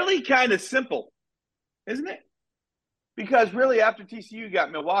it's really kind of simple, isn't it? Because really, after TCU, you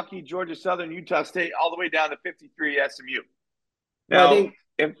got Milwaukee, Georgia Southern, Utah State, all the way down to 53 SMU. Now,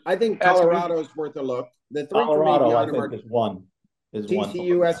 I think Colorado's worth a look. The three Colorado, I think, is one.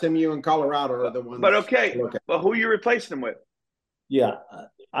 TCU, SMU, and Colorado are the ones. But okay, but who are you replacing them with? Yeah,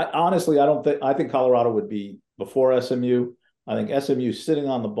 I honestly, I think Colorado would be before SMU. I think SMU sitting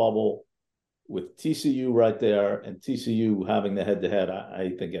on the bubble with TCU right there, and TCU having the head-to-head.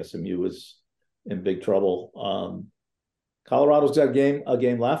 I think SMU is in big trouble. Colorado's got a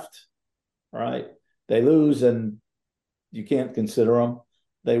game left. All right, they lose, and you can't consider them.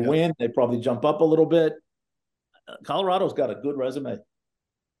 They win, they probably jump up a little bit. Colorado's got a good resume.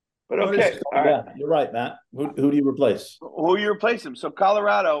 But okay, all right. You're right, Matt. Who do you replace? Who you replace them? So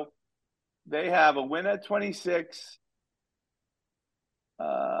Colorado, they have a win at 26,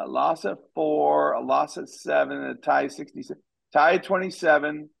 a loss at 4, a loss at 7, a tie at 66, tie at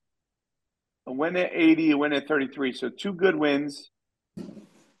 27, a win at 80, a win at 33. So 2 good wins.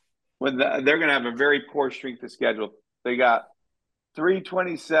 They're going to have a very poor strength of schedule. They got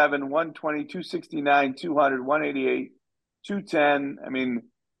 327, 120, 269, 200, 188, 210. I mean,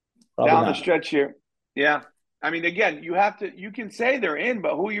 probably down the stretch here. Yeah. I mean, again, you can say they're in,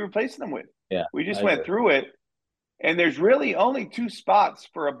 but who are you replacing them with? Yeah. We just went through it. And there's really only 2 spots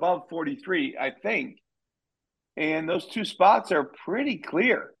for above 43, I think. And those 2 spots are pretty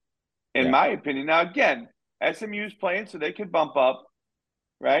clear, in my opinion. Now, again, SMU's playing, so they could bump up,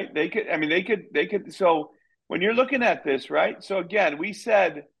 right? They could. So when you're looking at this, right? So again, we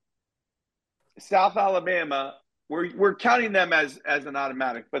said South Alabama, we're counting them as an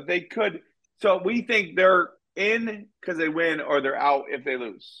automatic, but they could. So we think they're in because they win, or they're out if they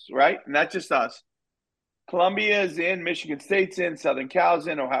lose, right? And that's just us. Columbia is in, Michigan State's in, Southern Cal's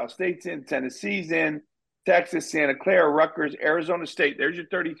in, Ohio State's in, Tennessee's in, Texas, Santa Clara, Rutgers, Arizona State. There's your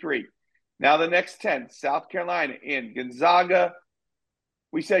 33. Now the next 10, South Carolina in, Gonzaga.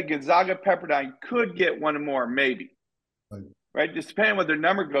 We said Gonzaga, Pepperdine could get one more, maybe. Right? Just depending on what their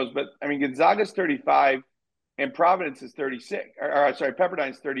number goes. But, I mean, Gonzaga's 35 and Providence is 36.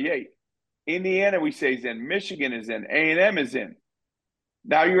 Pepperdine's 38. Indiana, we say, is in. Michigan is in. A&M is in.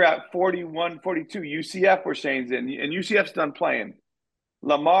 Now you're at 41, 42. UCF, we're saying, is in. And UCF's done playing.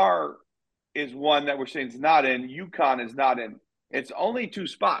 Lamar is one that we're saying is not in. UConn is not in. It's only 2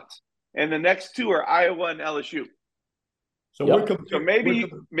 spots. And the next 2 are Iowa and LSU. So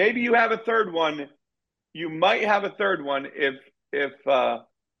maybe you have a third one. You might have a third one if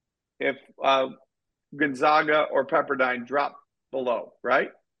Gonzaga or Pepperdine drop below,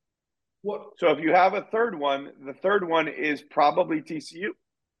 right? So if you have a third one, the third one is probably TCU.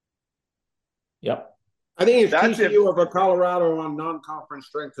 Yep. I think it's TCU over Colorado on non-conference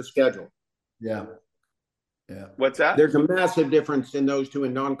strength of schedule. Yeah. Yeah. What's that? There's a massive difference in those 2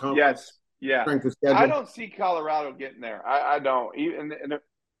 in non-conference. Yes. Yeah. Strength of schedule. I don't see Colorado getting there. I don't. Even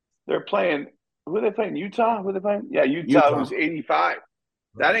they're playing. Who are they playing? Utah. Who are they playing? Yeah, Utah. Who's 85.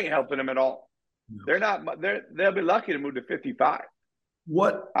 That ain't helping them at all. No. They're not. They'll be lucky to move to 55.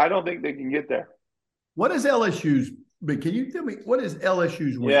 I don't think they can get there. What is LSU's? But can you tell me what is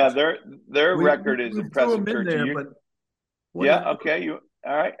LSU's wins? Yeah, their record is impressive. Yeah. Okay. All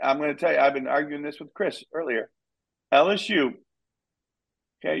right. I'm going to tell you. I've been arguing this with Chris earlier. LSU.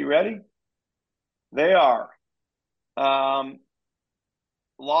 Okay, you ready? They are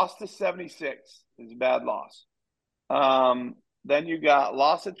lost to 76 is a bad loss. Then you got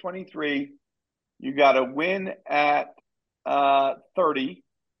loss at 23. You got a win at 30.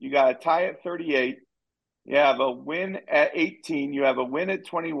 You got a tie at 38. You have a win at 18. You have a win at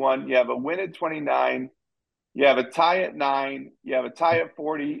 21. You have a win at 29. You have a tie at 9. You have a tie at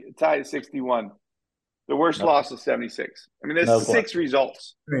 40, a tie at 61. The worst loss is 76. I mean, there's 6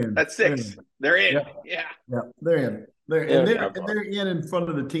 results. That's 6. They're in. Yeah. They're in. They're in front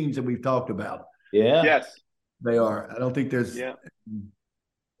of the teams that we've talked about. Yeah. Yes. They are. I don't think there's. Yeah.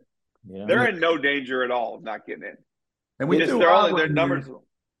 They're in no danger at all of not getting in. And we threw their numbers.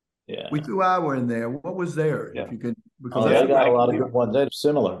 Yeah. We threw Iowa in there. What was there? Yeah. If you could, because they got a lot of good ones. They're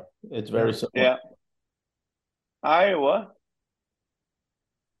similar. It's very similar. Yeah. Iowa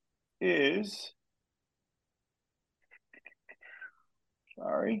is.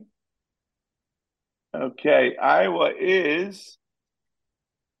 Sorry. Okay, Iowa is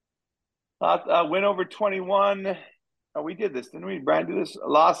win over 21. Oh, we did this, didn't we? Brian do this?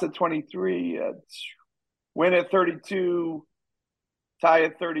 Loss at 23, win at 32, tie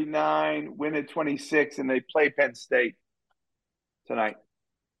at 39, win at 26, and they play Penn State tonight.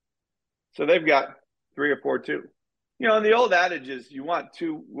 So they've got 3 or 4 too. You know, and the old adage is you want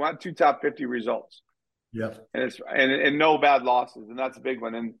two top 50 results. Yeah. And it's and no bad losses, and that's a big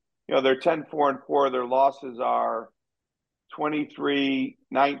one. And you know, they're 10-4-4. Their losses are 23,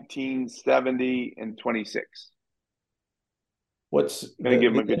 19, 70, and 26. What's going to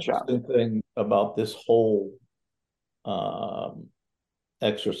give him a the good shot. interesting thing about this whole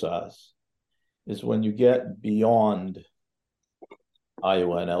exercise is when you get beyond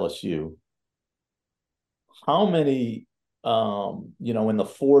Iowa and LSU, how many, in the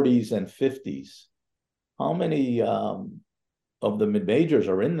 40s and 50s, how many of the mid majors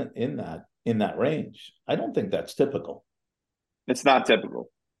are in that range? I don't think that's typical. It's not typical.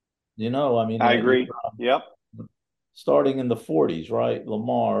 I agree. Yep. Starting in the 40s, right?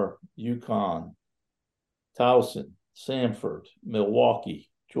 Lamar, UConn, Towson, Samford, Milwaukee,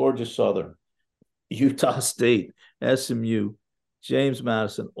 Georgia Southern, Utah State, SMU, James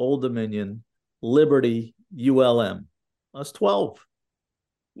Madison, Old Dominion, Liberty, ULM. That's 12.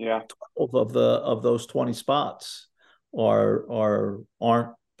 Yeah. 12 of those 20 spots aren't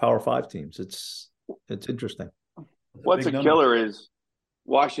Power 5 teams. It's interesting. What's a killer is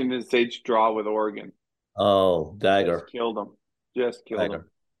Washington State's draw with Oregon. Oh, dagger. Just killed them.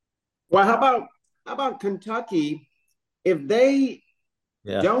 Well, how about Kentucky? If they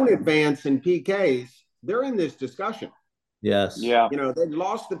don't advance in PKs, they're in this discussion. Yes. Yeah. They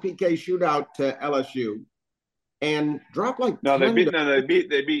lost the PK shootout to LSU and dropped like they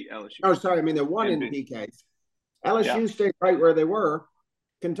beat LSU. Oh, sorry. They won in PKs. LSU stayed right where they were.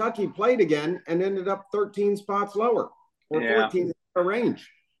 Kentucky played again and ended up 13 spots lower or 14 in the range.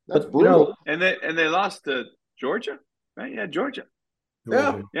 That's brutal. And they lost to Georgia, right? Yeah, Georgia.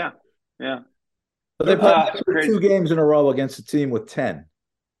 Yeah. But they played 2 games in a row against a team with 10,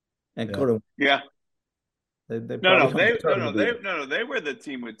 and could have. Yeah. They They were the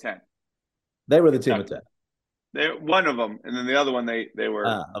team with 10. They were the team with 10. They one of them, and then the other one they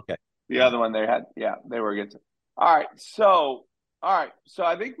were. Okay. The other one they had, they were against it. All right, so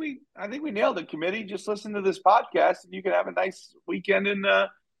I think we nailed it, committee. Just listen to this podcast, and you can have a nice weekend in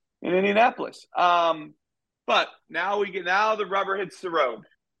Indianapolis. But now the rubber hits the road.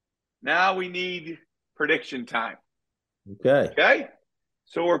 Now we need prediction time. Okay.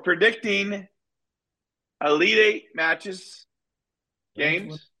 So we're predicting Elite Eight matches,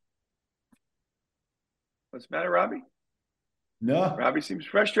 games. What's the matter, Robbie? No. Robbie seems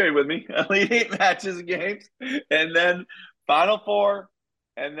frustrated with me. Elite Eight matches and games, and then Final Four,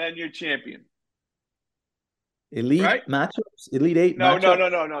 and then your champion. Elite matchups? Elite Eight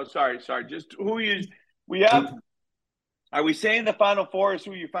matchups? No. Sorry. Just who we have. Are we saying the Final Four is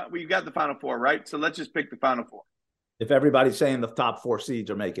who you find? We've got the Final Four, right? So let's just pick the Final Four. If everybody's saying the top 4 seeds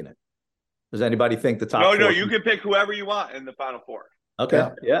are making it. Does anybody think the top 4? No, you can pick whoever you want in the Final Four. Okay,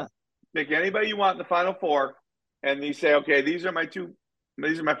 yeah. Pick anybody you want in the Final Four, and you say, okay, these are my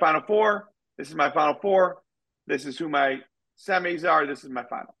Final Four. This is my Final Four. This is who my semis are. This is my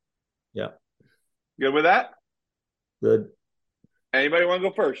final. Yeah. Good with that? Good. Anybody want to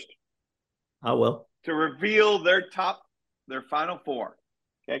go first? I will. To reveal their Final Four.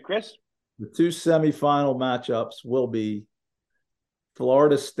 Okay, Chris? The 2 semifinal matchups will be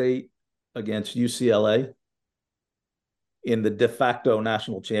Florida State against UCLA in the de facto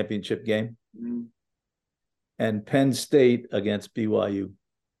national championship game, and Penn State against BYU.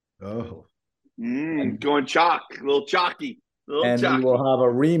 Oh. Going chalk, a little chalky. We will have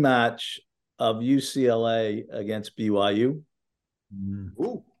a rematch of UCLA against BYU.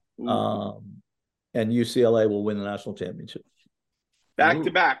 Ooh. And UCLA will win the national championship. Back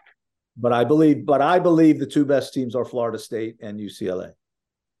to back. But I believe the 2 best teams are Florida State and UCLA.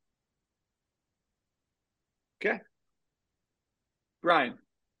 Okay. Brian,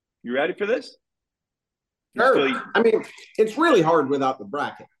 you ready for this? Sure. It's really hard without the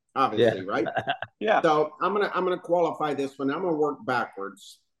bracket, obviously, right? Yeah. So I'm gonna qualify this one. I'm gonna work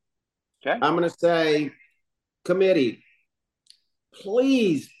backwards. Okay. I'm gonna say, committee,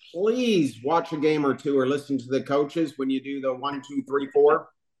 please watch a game or 2 or listen to the coaches when you do the 1, 2, 3, 4,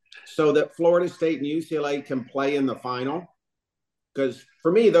 so that Florida State and UCLA can play in the final. Because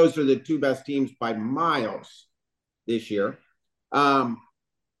for me, those are the 2 best teams by miles this year. But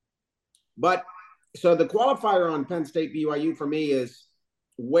so the qualifier on Penn State BYU for me is,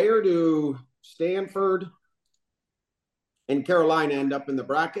 where do Stanford and Carolina end up in the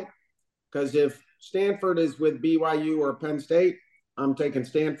bracket? Because if Stanford is with BYU or Penn State, I'm taking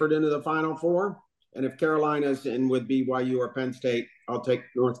Stanford into the Final Four. And if Carolina's in with BYU or Penn State, I'll take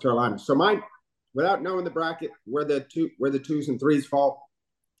North Carolina. So mine, without knowing the bracket, where the 2s and 3s fall,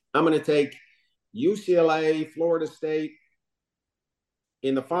 I'm going to take UCLA, Florida State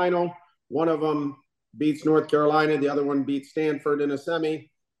in the final. One of them beats North Carolina. The other one beats Stanford in a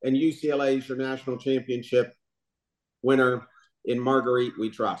semi. And UCLA is your national championship winner. In Marguerite, we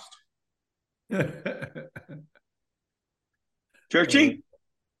trust. Churchy?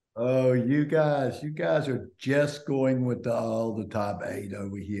 Oh, you guys are just going with all the top 8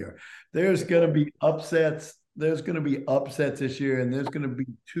 over here. There's going to be upsets. There's going to be upsets this year, and there's going to be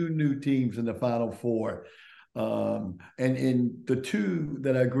 2 new teams in the Final Four. And the 2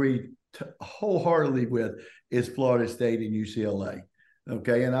 that I agree wholeheartedly with is Florida State and UCLA.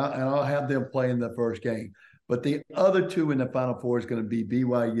 Okay, and I'll have them play in the first game. But the other 2 in the Final Four is going to be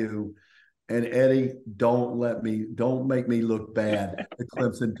BYU. And Eddie, don't make me look bad. The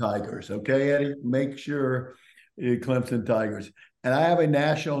Clemson Tigers, okay, Eddie? Make sure Clemson Tigers. And I have a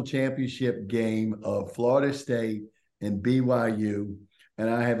national championship game of Florida State and BYU, and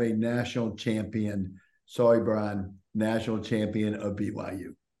I have a national champion. Sorry, Brian, national champion of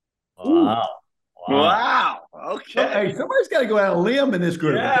BYU. Wow. Wow. Okay. Hey, somebody's got to go out on a limb in this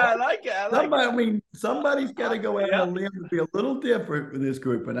group. Yeah, okay? I like it. Somebody's got to go out on a limb and be a little different with this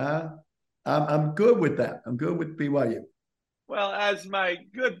group, and I'm good with that. I'm good with BYU. Well, as my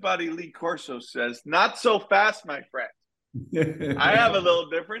good buddy Lee Corso says, not so fast, my friend. I have a little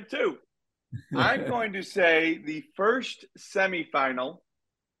different too. I'm going to say the first semifinal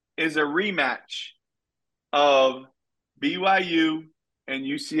is a rematch of BYU and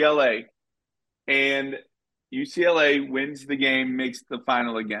UCLA, and UCLA wins the game, makes the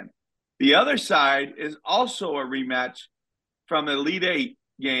final again. The other side is also a rematch from Elite Eight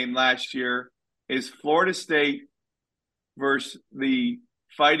game last year, is Florida State versus the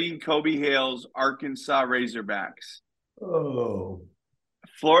Fighting Kobe Hales Arkansas Razorbacks. Oh.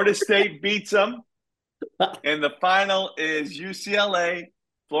 Florida State beats them, and the final is UCLA,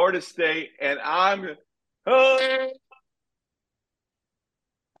 Florida State, and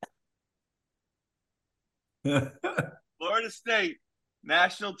Florida State,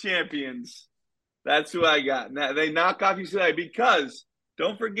 national champions. That's who I got. Now, they knock off UCLA because,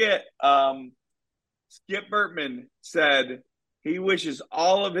 don't forget, Skip Bertman said he wishes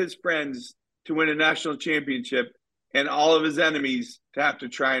all of his friends to win a national championship and all of his enemies to have to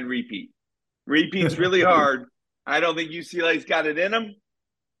try and repeat. Repeat's really hard. I don't think UCLA's got it in them.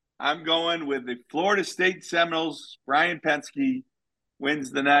 I'm going with the Florida State Seminoles. Brian Penske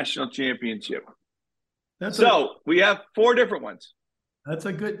wins the national championship. We have 4 different ones. That's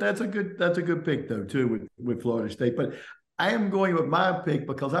a good pick though too with Florida State. But I am going with my pick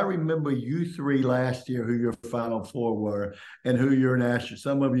because I remember you 3 last year who your Final Four were and who your national.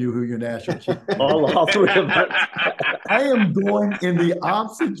 Some of you who your national champions. all 3 of us. I am going in the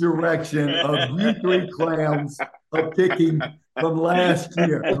opposite direction of you 3 clowns of picking from last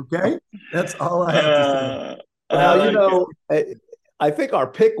year. Okay, that's all I have to say. Well, I think our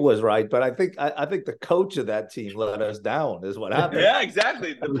pick was right, but I think the coach of that team let us down is what happened. Yeah,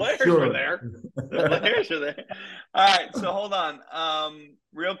 exactly. The players were there. The players are there. All right, so hold on.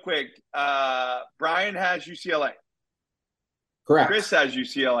 Real quick. Brian has UCLA. Correct. Chris has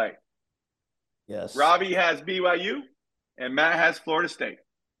UCLA. Yes. Robbie has BYU, and Matt has Florida State.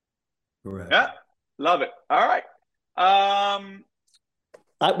 Correct. Yeah, love it. All right. I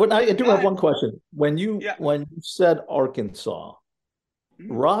do have one question. When you said Arkansas,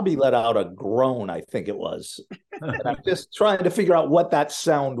 Robbie let out a groan, I think it was. And I'm just trying to figure out what that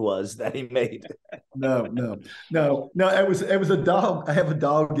sound was that he made. No. It was a dog. I have a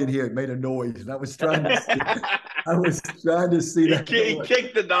dog in here. It made a noise, and I was trying to see. That. He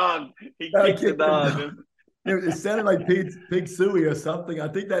kicked the dog. He kicked the dog. It sounded like Pig Suey or something. I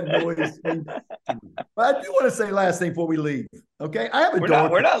think that noise. But I do want to say last thing before we leave. Okay, I have a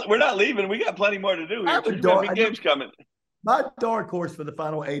dog. We're not leaving. We got plenty more to do. I have a dog. Games coming. My dark horse for the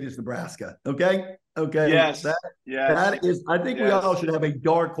Final 8 is Nebraska. Okay. Yes. That is. I think we all should have a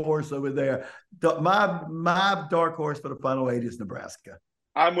dark horse over there. My dark horse for the Final 8 is Nebraska.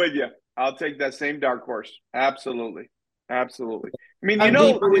 I'm with you. I'll take that same dark horse. Absolutely. I mean, go ahead.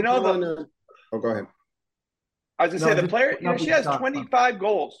 I was going to say, the player, she has 25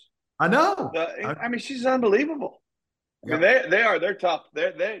 goals. I know. I mean, she's unbelievable. Yeah. I mean, they're tough.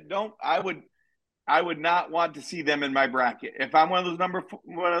 They don't. I would not want to see them in my bracket. If I'm one of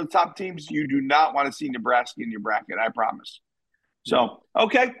the top teams, you do not want to see Nebraska in your bracket. I promise. So,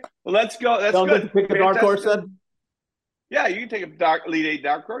 okay, well, let's go. That's good. Pick a dark horse then. Yeah, you can take a Elite 8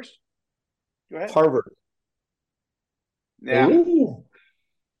 dark horse. Go ahead. Harvard. Yeah. Ooh.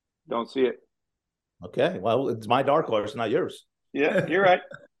 Don't see it. Okay, well, it's my dark horse, not yours. Yeah, you're right.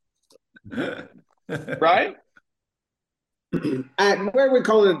 Brian? Where we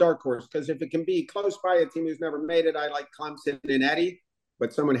call it a dark horse, because if it can be close by a team who's never made it, I like Clemson and Eddie,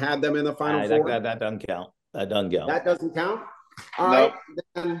 but someone had them in the Final Four. That doesn't count. That doesn't count? All right.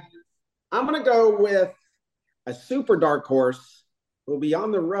 Then I'm going to go with a super dark horse who will be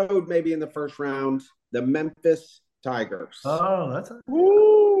on the road maybe in the first round, the Memphis Tigers. Oh, that's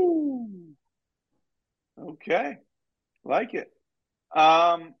Woo! Okay, like it.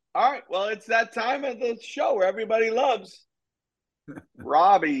 All right, well, it's that time of the show where everybody loves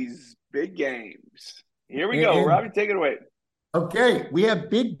Robbie's big games. Here we go. Robbie, take it away. Okay, we have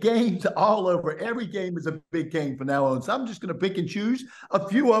big games all over. Every game is a big game from now on. So I'm just going to pick and choose. A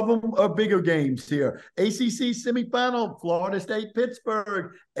few of them are bigger games here. ACC semifinal, Florida State,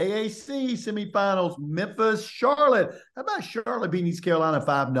 Pittsburgh. AAC semifinals, Memphis, Charlotte. How about Charlotte beating East Carolina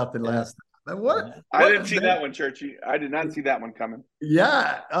 5-0 last time? I didn't see that one, Churchy. I did not see that one coming.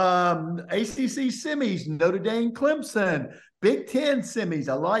 Yeah. ACC semis, Notre Dame, Clemson. Big Ten semis.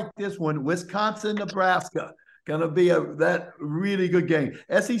 I like this one. Wisconsin, Nebraska. Going to be that really good game.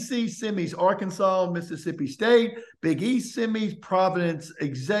 SEC semis, Arkansas, Mississippi State. Big East semis, Providence,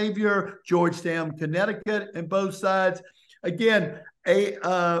 Xavier, Georgetown, Connecticut, and both sides. Again,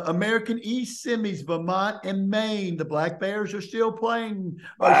 American East semis, Vermont and Maine. The Black Bears are still playing.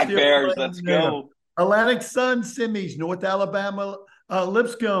 Black Bears, let's go. Atlantic Sun semis, North Alabama,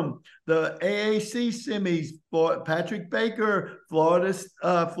 Lipscomb. The AAC semis for Patrick Baker, Florida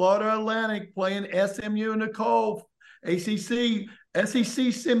Atlantic playing SMU and Nicole. ACC, SEC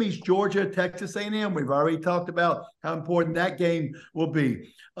semis, Georgia, Texas A&M. We've already talked about how important that game will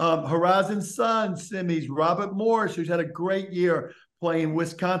be. Horizon Sun semis, Robert Morris, who's had a great year playing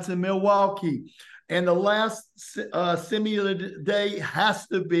Wisconsin, Milwaukee. And the last semi of the day has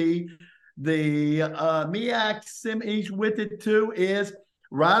to be the MEAC semis with it too is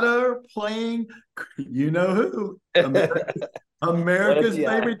Ryder playing, you know who, America's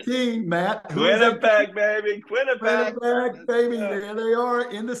favorite team, Matt. Winnipeg, baby. Winnipeg, baby. There they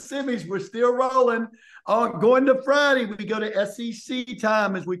are in the semis. We're still rolling. Going to Friday, we go to SEC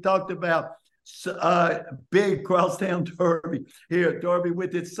time, as we talked about. Big crosstown derby here. Derby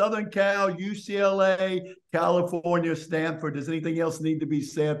with it. Southern Cal, UCLA, California, Stanford. Does anything else need to be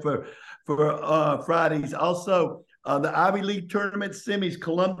said for Fridays? Also, the Ivy League tournament semis,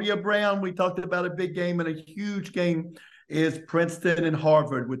 Columbia Brown. We talked about a big game, and a huge game is Princeton and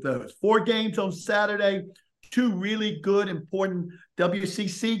Harvard with those. 4 games on Saturday, 2 really good, important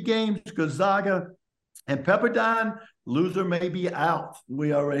WCC games, Gonzaga and Pepperdine. Loser may be out.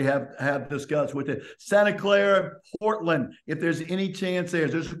 We already have discussed with it. Santa Clara, Portland, if there's any chance there.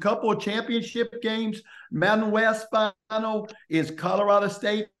 There's a couple of championship games. Mountain West final is Colorado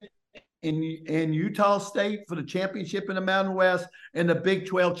State and Utah State for the championship in the Mountain West, and the Big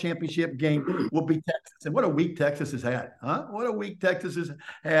 12 championship game will be Texas. And what a week Texas has had, huh? What a week Texas has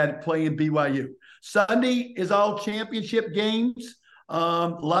had playing BYU. Sunday is all championship games. A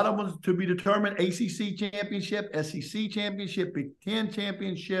lot of them to be determined. ACC championship, SEC championship, Big Ten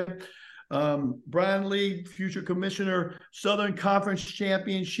championship. Brian Lee, future commissioner, Southern Conference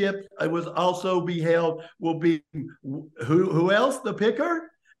championship. It was also be held. Will be who else? The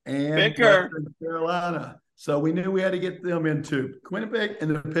Picker and Western Carolina. So we knew we had to get them into Winnipeg,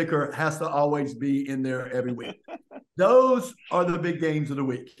 and the Picker has to always be in there every week. Those are the big games of the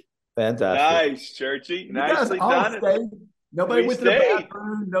week. Fantastic. Nice, Churchy. Nicely done. Nobody went to the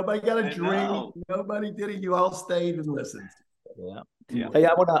bathroom. Nobody got a drink. Nobody did it. You all stayed and listened. Yeah. Hey,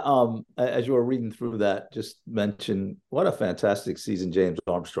 I want to, as you were reading through that, just mention what a fantastic season James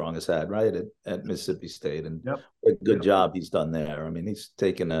Armstrong has had, right, at Mississippi State. And what a good job he's done there. I mean, he's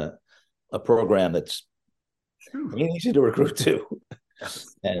taken a program that's easy to recruit to.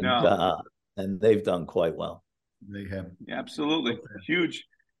 And they've done quite well. They have. Yeah, absolutely. Huge.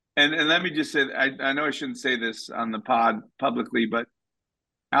 And let me just say, I know I shouldn't say this on the pod publicly, but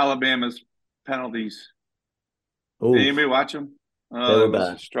Alabama's penalties. Oof. Did anybody watch them? Oh, it was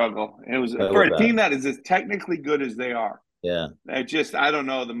a struggle. It was for a team that is as technically good as they are. Yeah. I don't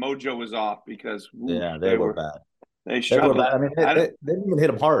know. The mojo was off because they were bad. They struggled. They were bad. I mean, they didn't even hit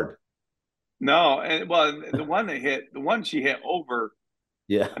them hard. No, and the one she hit over.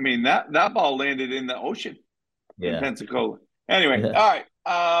 Yeah. I mean that ball landed in the ocean in Pensacola. Anyway, all right.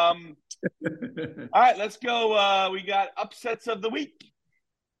 All right, let's go. We got upsets of the week.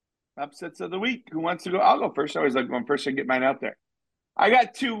 Who wants to go? I'll go first. I always like going first and get mine out there. I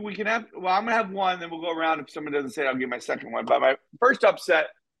got 2. We can have. Well, I'm gonna have one, then we'll go around. If someone doesn't say it, I'll give my second one. But my first upset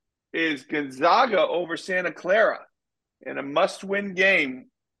is Gonzaga over Santa Clara in a must-win game.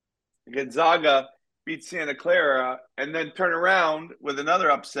 Gonzaga beats Santa Clara and then turn around with another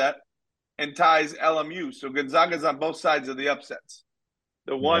upset and ties LMU. So Gonzaga's on both sides of the upsets.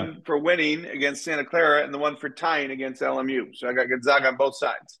 The one for winning against Santa Clara and the one for tying against LMU. So I got Gonzaga on both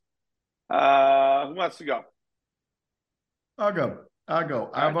sides. Who wants to go? I'll go.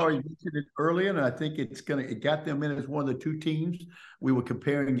 I've already mentioned it earlier, and I think it got them in as one of the 2 teams we were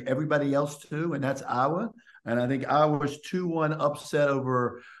comparing everybody else to, and that's Iowa. And I think Iowa's 2-1 upset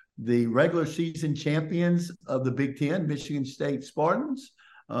over the regular season champions of the Big Ten, Michigan State Spartans,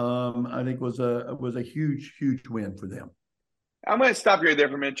 I think was a huge, huge win for them. I'm going to stop you right there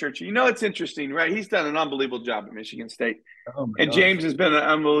for a minute, Church. You know, it's interesting, right? He's done an unbelievable job at Michigan State. And James has been an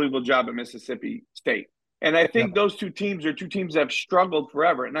unbelievable job at Mississippi State. And I think those two teams are two teams that have struggled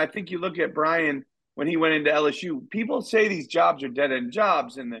forever. And I think you look at Brian when he went into LSU, people say these jobs are dead-end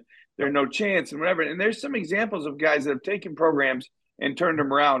jobs and that there's no chance and whatever. And there's some examples of guys that have taken programs and turned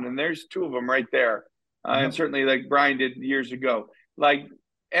them around. And there's two of them right there. And certainly like Brian did years ago. Like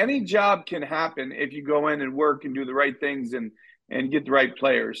any job can happen if you go in and work and do the right things and get the right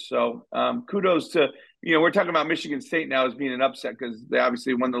players. So kudos to, we're talking about Michigan State now as being an upset because they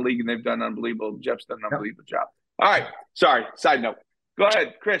obviously won the league and they've done unbelievable. Jeff's done an unbelievable job. All right. Sorry. Side note. Go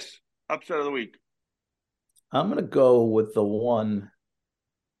ahead, Chris. Upset of the week. I'm going to go with the one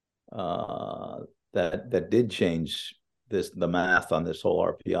that did change the math on this whole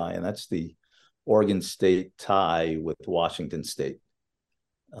RPI, and that's the Oregon State tie with Washington State.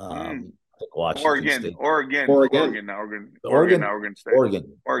 Oregon State. Oregon,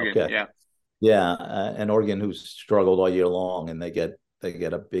 okay. Yeah, and Oregon, who's struggled all year long, and they get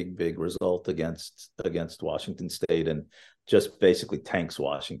a big result against Washington State, and just basically tanks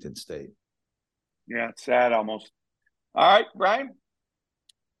Washington State. Yeah, it's sad almost. All right, Brian.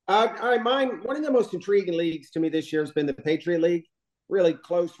 All right, mine. One of the most intriguing leagues to me this year has been the Patriot League. Really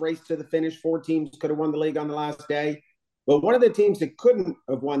close race to the finish. 4 teams could have won the league on the last day. But one of the teams that couldn't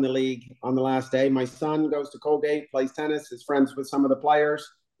have won the league on the last day, my son goes to Colgate, plays tennis, is friends with some of the players,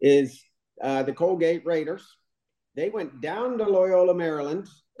 is the Colgate Raiders. They went down to Loyola, Maryland,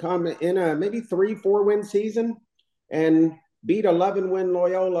 come in a maybe 3-4 win season, and beat 11-win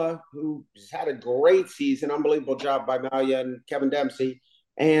Loyola, who's had a great season, unbelievable job by Malia and Kevin Dempsey,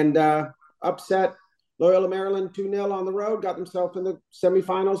 and upset Loyola, Maryland 2-0 on the road, got themselves in the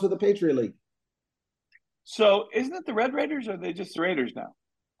semifinals of the Patriot League. So isn't it the Red Raiders, or are they just the Raiders now?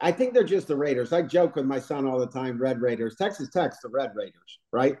 I think they're just the Raiders. I joke with my son all the time, Red Raiders. Texas Tech's the Red Raiders,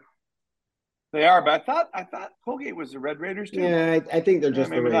 right? They are, but I thought Colgate was the Red Raiders too. Yeah, I think they're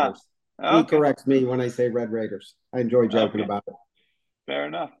just the Raiders. Okay. He corrects me when I say Red Raiders. I enjoy joking about it. Fair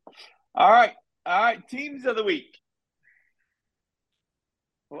enough. All right. Teams of the week.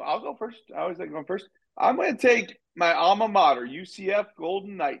 Well, I'll go first. I always like going first. I'm going to take my alma mater, UCF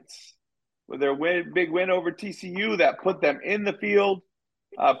Golden Knights, with their big win over TCU that put them in the field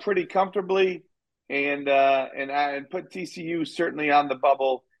pretty comfortably, and put TCU certainly on the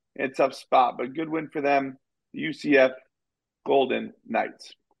bubble in a tough spot. But good win for them, the UCF Golden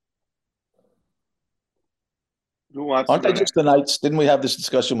Knights. Who wants? Aren't they just the Knights? Didn't we have this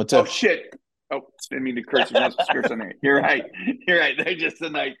discussion with Tim? Oh shit! Oh, didn't mean to curse. You're not supposed to curse on it. You're right. They're just the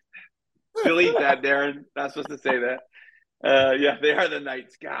Knights. Delete that, Darren. Not supposed to say that. Yeah, they are the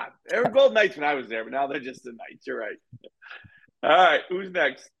Knights. God, they were Golden Knights when I was there, but now they're just the Knights. You're right. All right, who's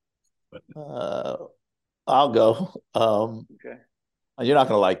next? I'll go. Okay. You're not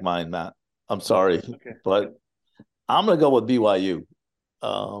going to like mine, Matt. I'm sorry, but I'm going to go with BYU.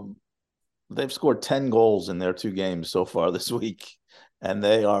 They've scored 10 goals in their 2 games so far this week, and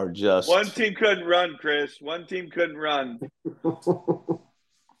they are just... One team couldn't run, Chris. One team couldn't run. Or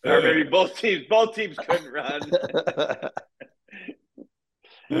maybe both teams couldn't run.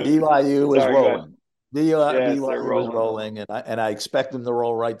 BYU was rolling. BYU was rolling, and I expect them to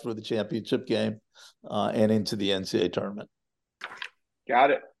roll right through the championship game and into the NCAA tournament.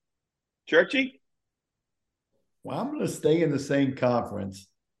 Got it. Churchy? Well, I'm going to stay in the same conference.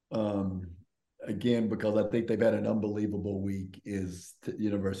 Again, because I think they've had an unbelievable week, is the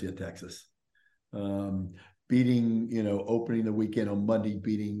University of Texas. Beating, opening the weekend on Monday,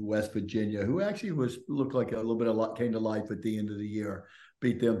 beating West Virginia, who actually looked like a little bit came to life at the end of the year,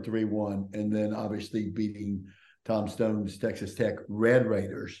 beat them 3-1. And then obviously beating Tom Stone's Texas Tech Red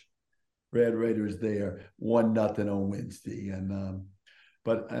Raiders there, 1-0 on Wednesday. And,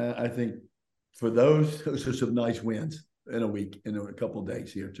 but I think for those are some nice wins in a week, in a couple of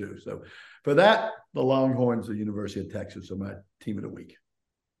days here too. So for that, the Longhorns of the University of Texas are my team of the week.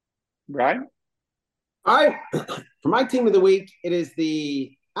 Brian? All right. For my team of the week, it is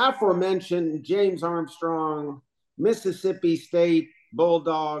the aforementioned James Armstrong, Mississippi State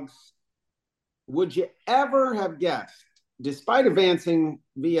Bulldogs. Would you ever have guessed, despite advancing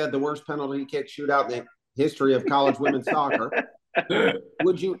via the worst penalty kick shootout in the history of college women's soccer,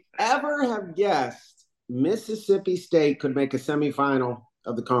 would you ever have guessed Mississippi State could make a semifinal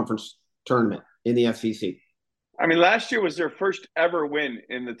of the conference tournament in the SEC? I mean, last year was their first ever win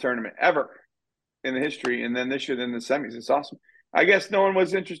in the tournament, ever in the history. And then this year, in the semis. It's awesome. I guess no one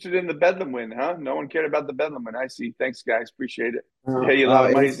was interested in the Bedlam win, huh? No one cared about the Bedlam win. I see. Thanks, guys. Appreciate it. Pay you a lot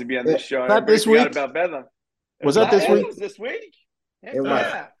of money to be on this show. Not this week. About Bedlam. Was that this week? It was this week. It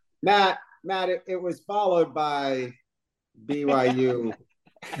was. Matt, it was followed by BYU.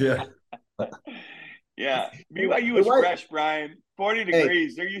 Yeah. Yeah. BYU was fresh, Brian. 40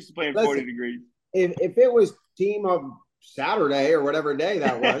 degrees. They're used to playing 40 degrees. If it was team of Saturday or whatever day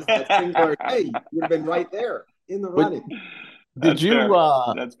that was, that singular day, you would have been right there in the running. That's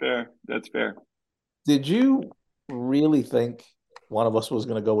fair. That's fair. Did you really think one of us was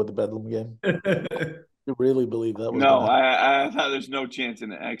going to go with the Bedlam game? You really believe that was No, I thought there's no chance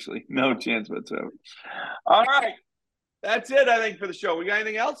in it, actually. No chance whatsoever. All right. That's it, I think, for the show. We got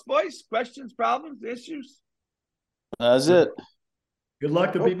anything else, boys? Questions, problems, issues? That's it. Good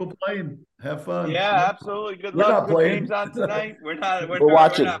luck to people playing. Have fun. Yeah, absolutely. Good luck. We're not playing. Games on tonight. We're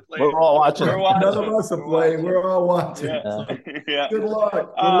watching. We're all watching. None of us are playing. We're all watching. Yeah. Good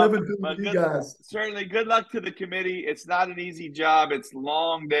luck. We're living through you guys. Certainly, good luck to the committee. It's not an easy job. It's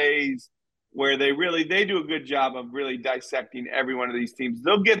long days where they do a good job of really dissecting every one of these teams.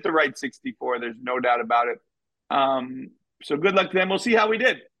 They'll get the right 64. There's no doubt about it. So good luck to them. We'll see how we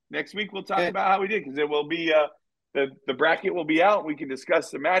did. Next week we'll talk about how we did, because it will be the bracket will be out. We can discuss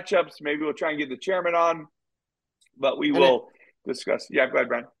the matchups. Maybe we'll try and get the chairman on, but we will discuss. Yeah, go ahead,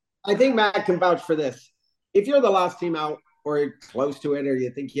 Brian. I think Matt can vouch for this. If you're the last team out or you're close to it, or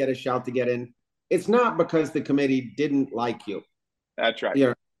you think you had a shout to get in, it's not because the committee didn't like you. That's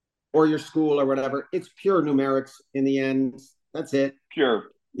right. Or your school or whatever. It's pure numerics in the end. That's it. Pure.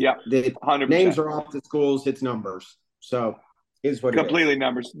 Yeah. The 100%. Names are off the schools. It's numbers. So is what completely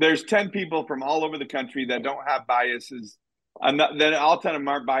numbers. There's 10 people from all over the country that don't have biases. Then all 10 of them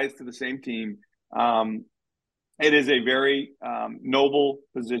aren't biased to the same team. It is a very noble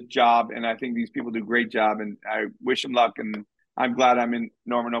job, and I think these people do a great job, and I wish them luck, and I'm glad I'm in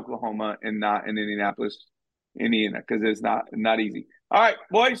Norman, Oklahoma, and not in Indianapolis, Indiana, because it's not easy. All right,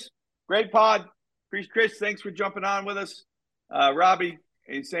 boys, great pod. Chris, thanks for jumping on with us. Robbie,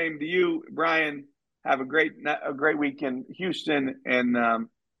 same to you. Brian, have a great week in Houston, and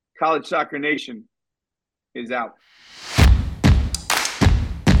College Soccer Nation is out.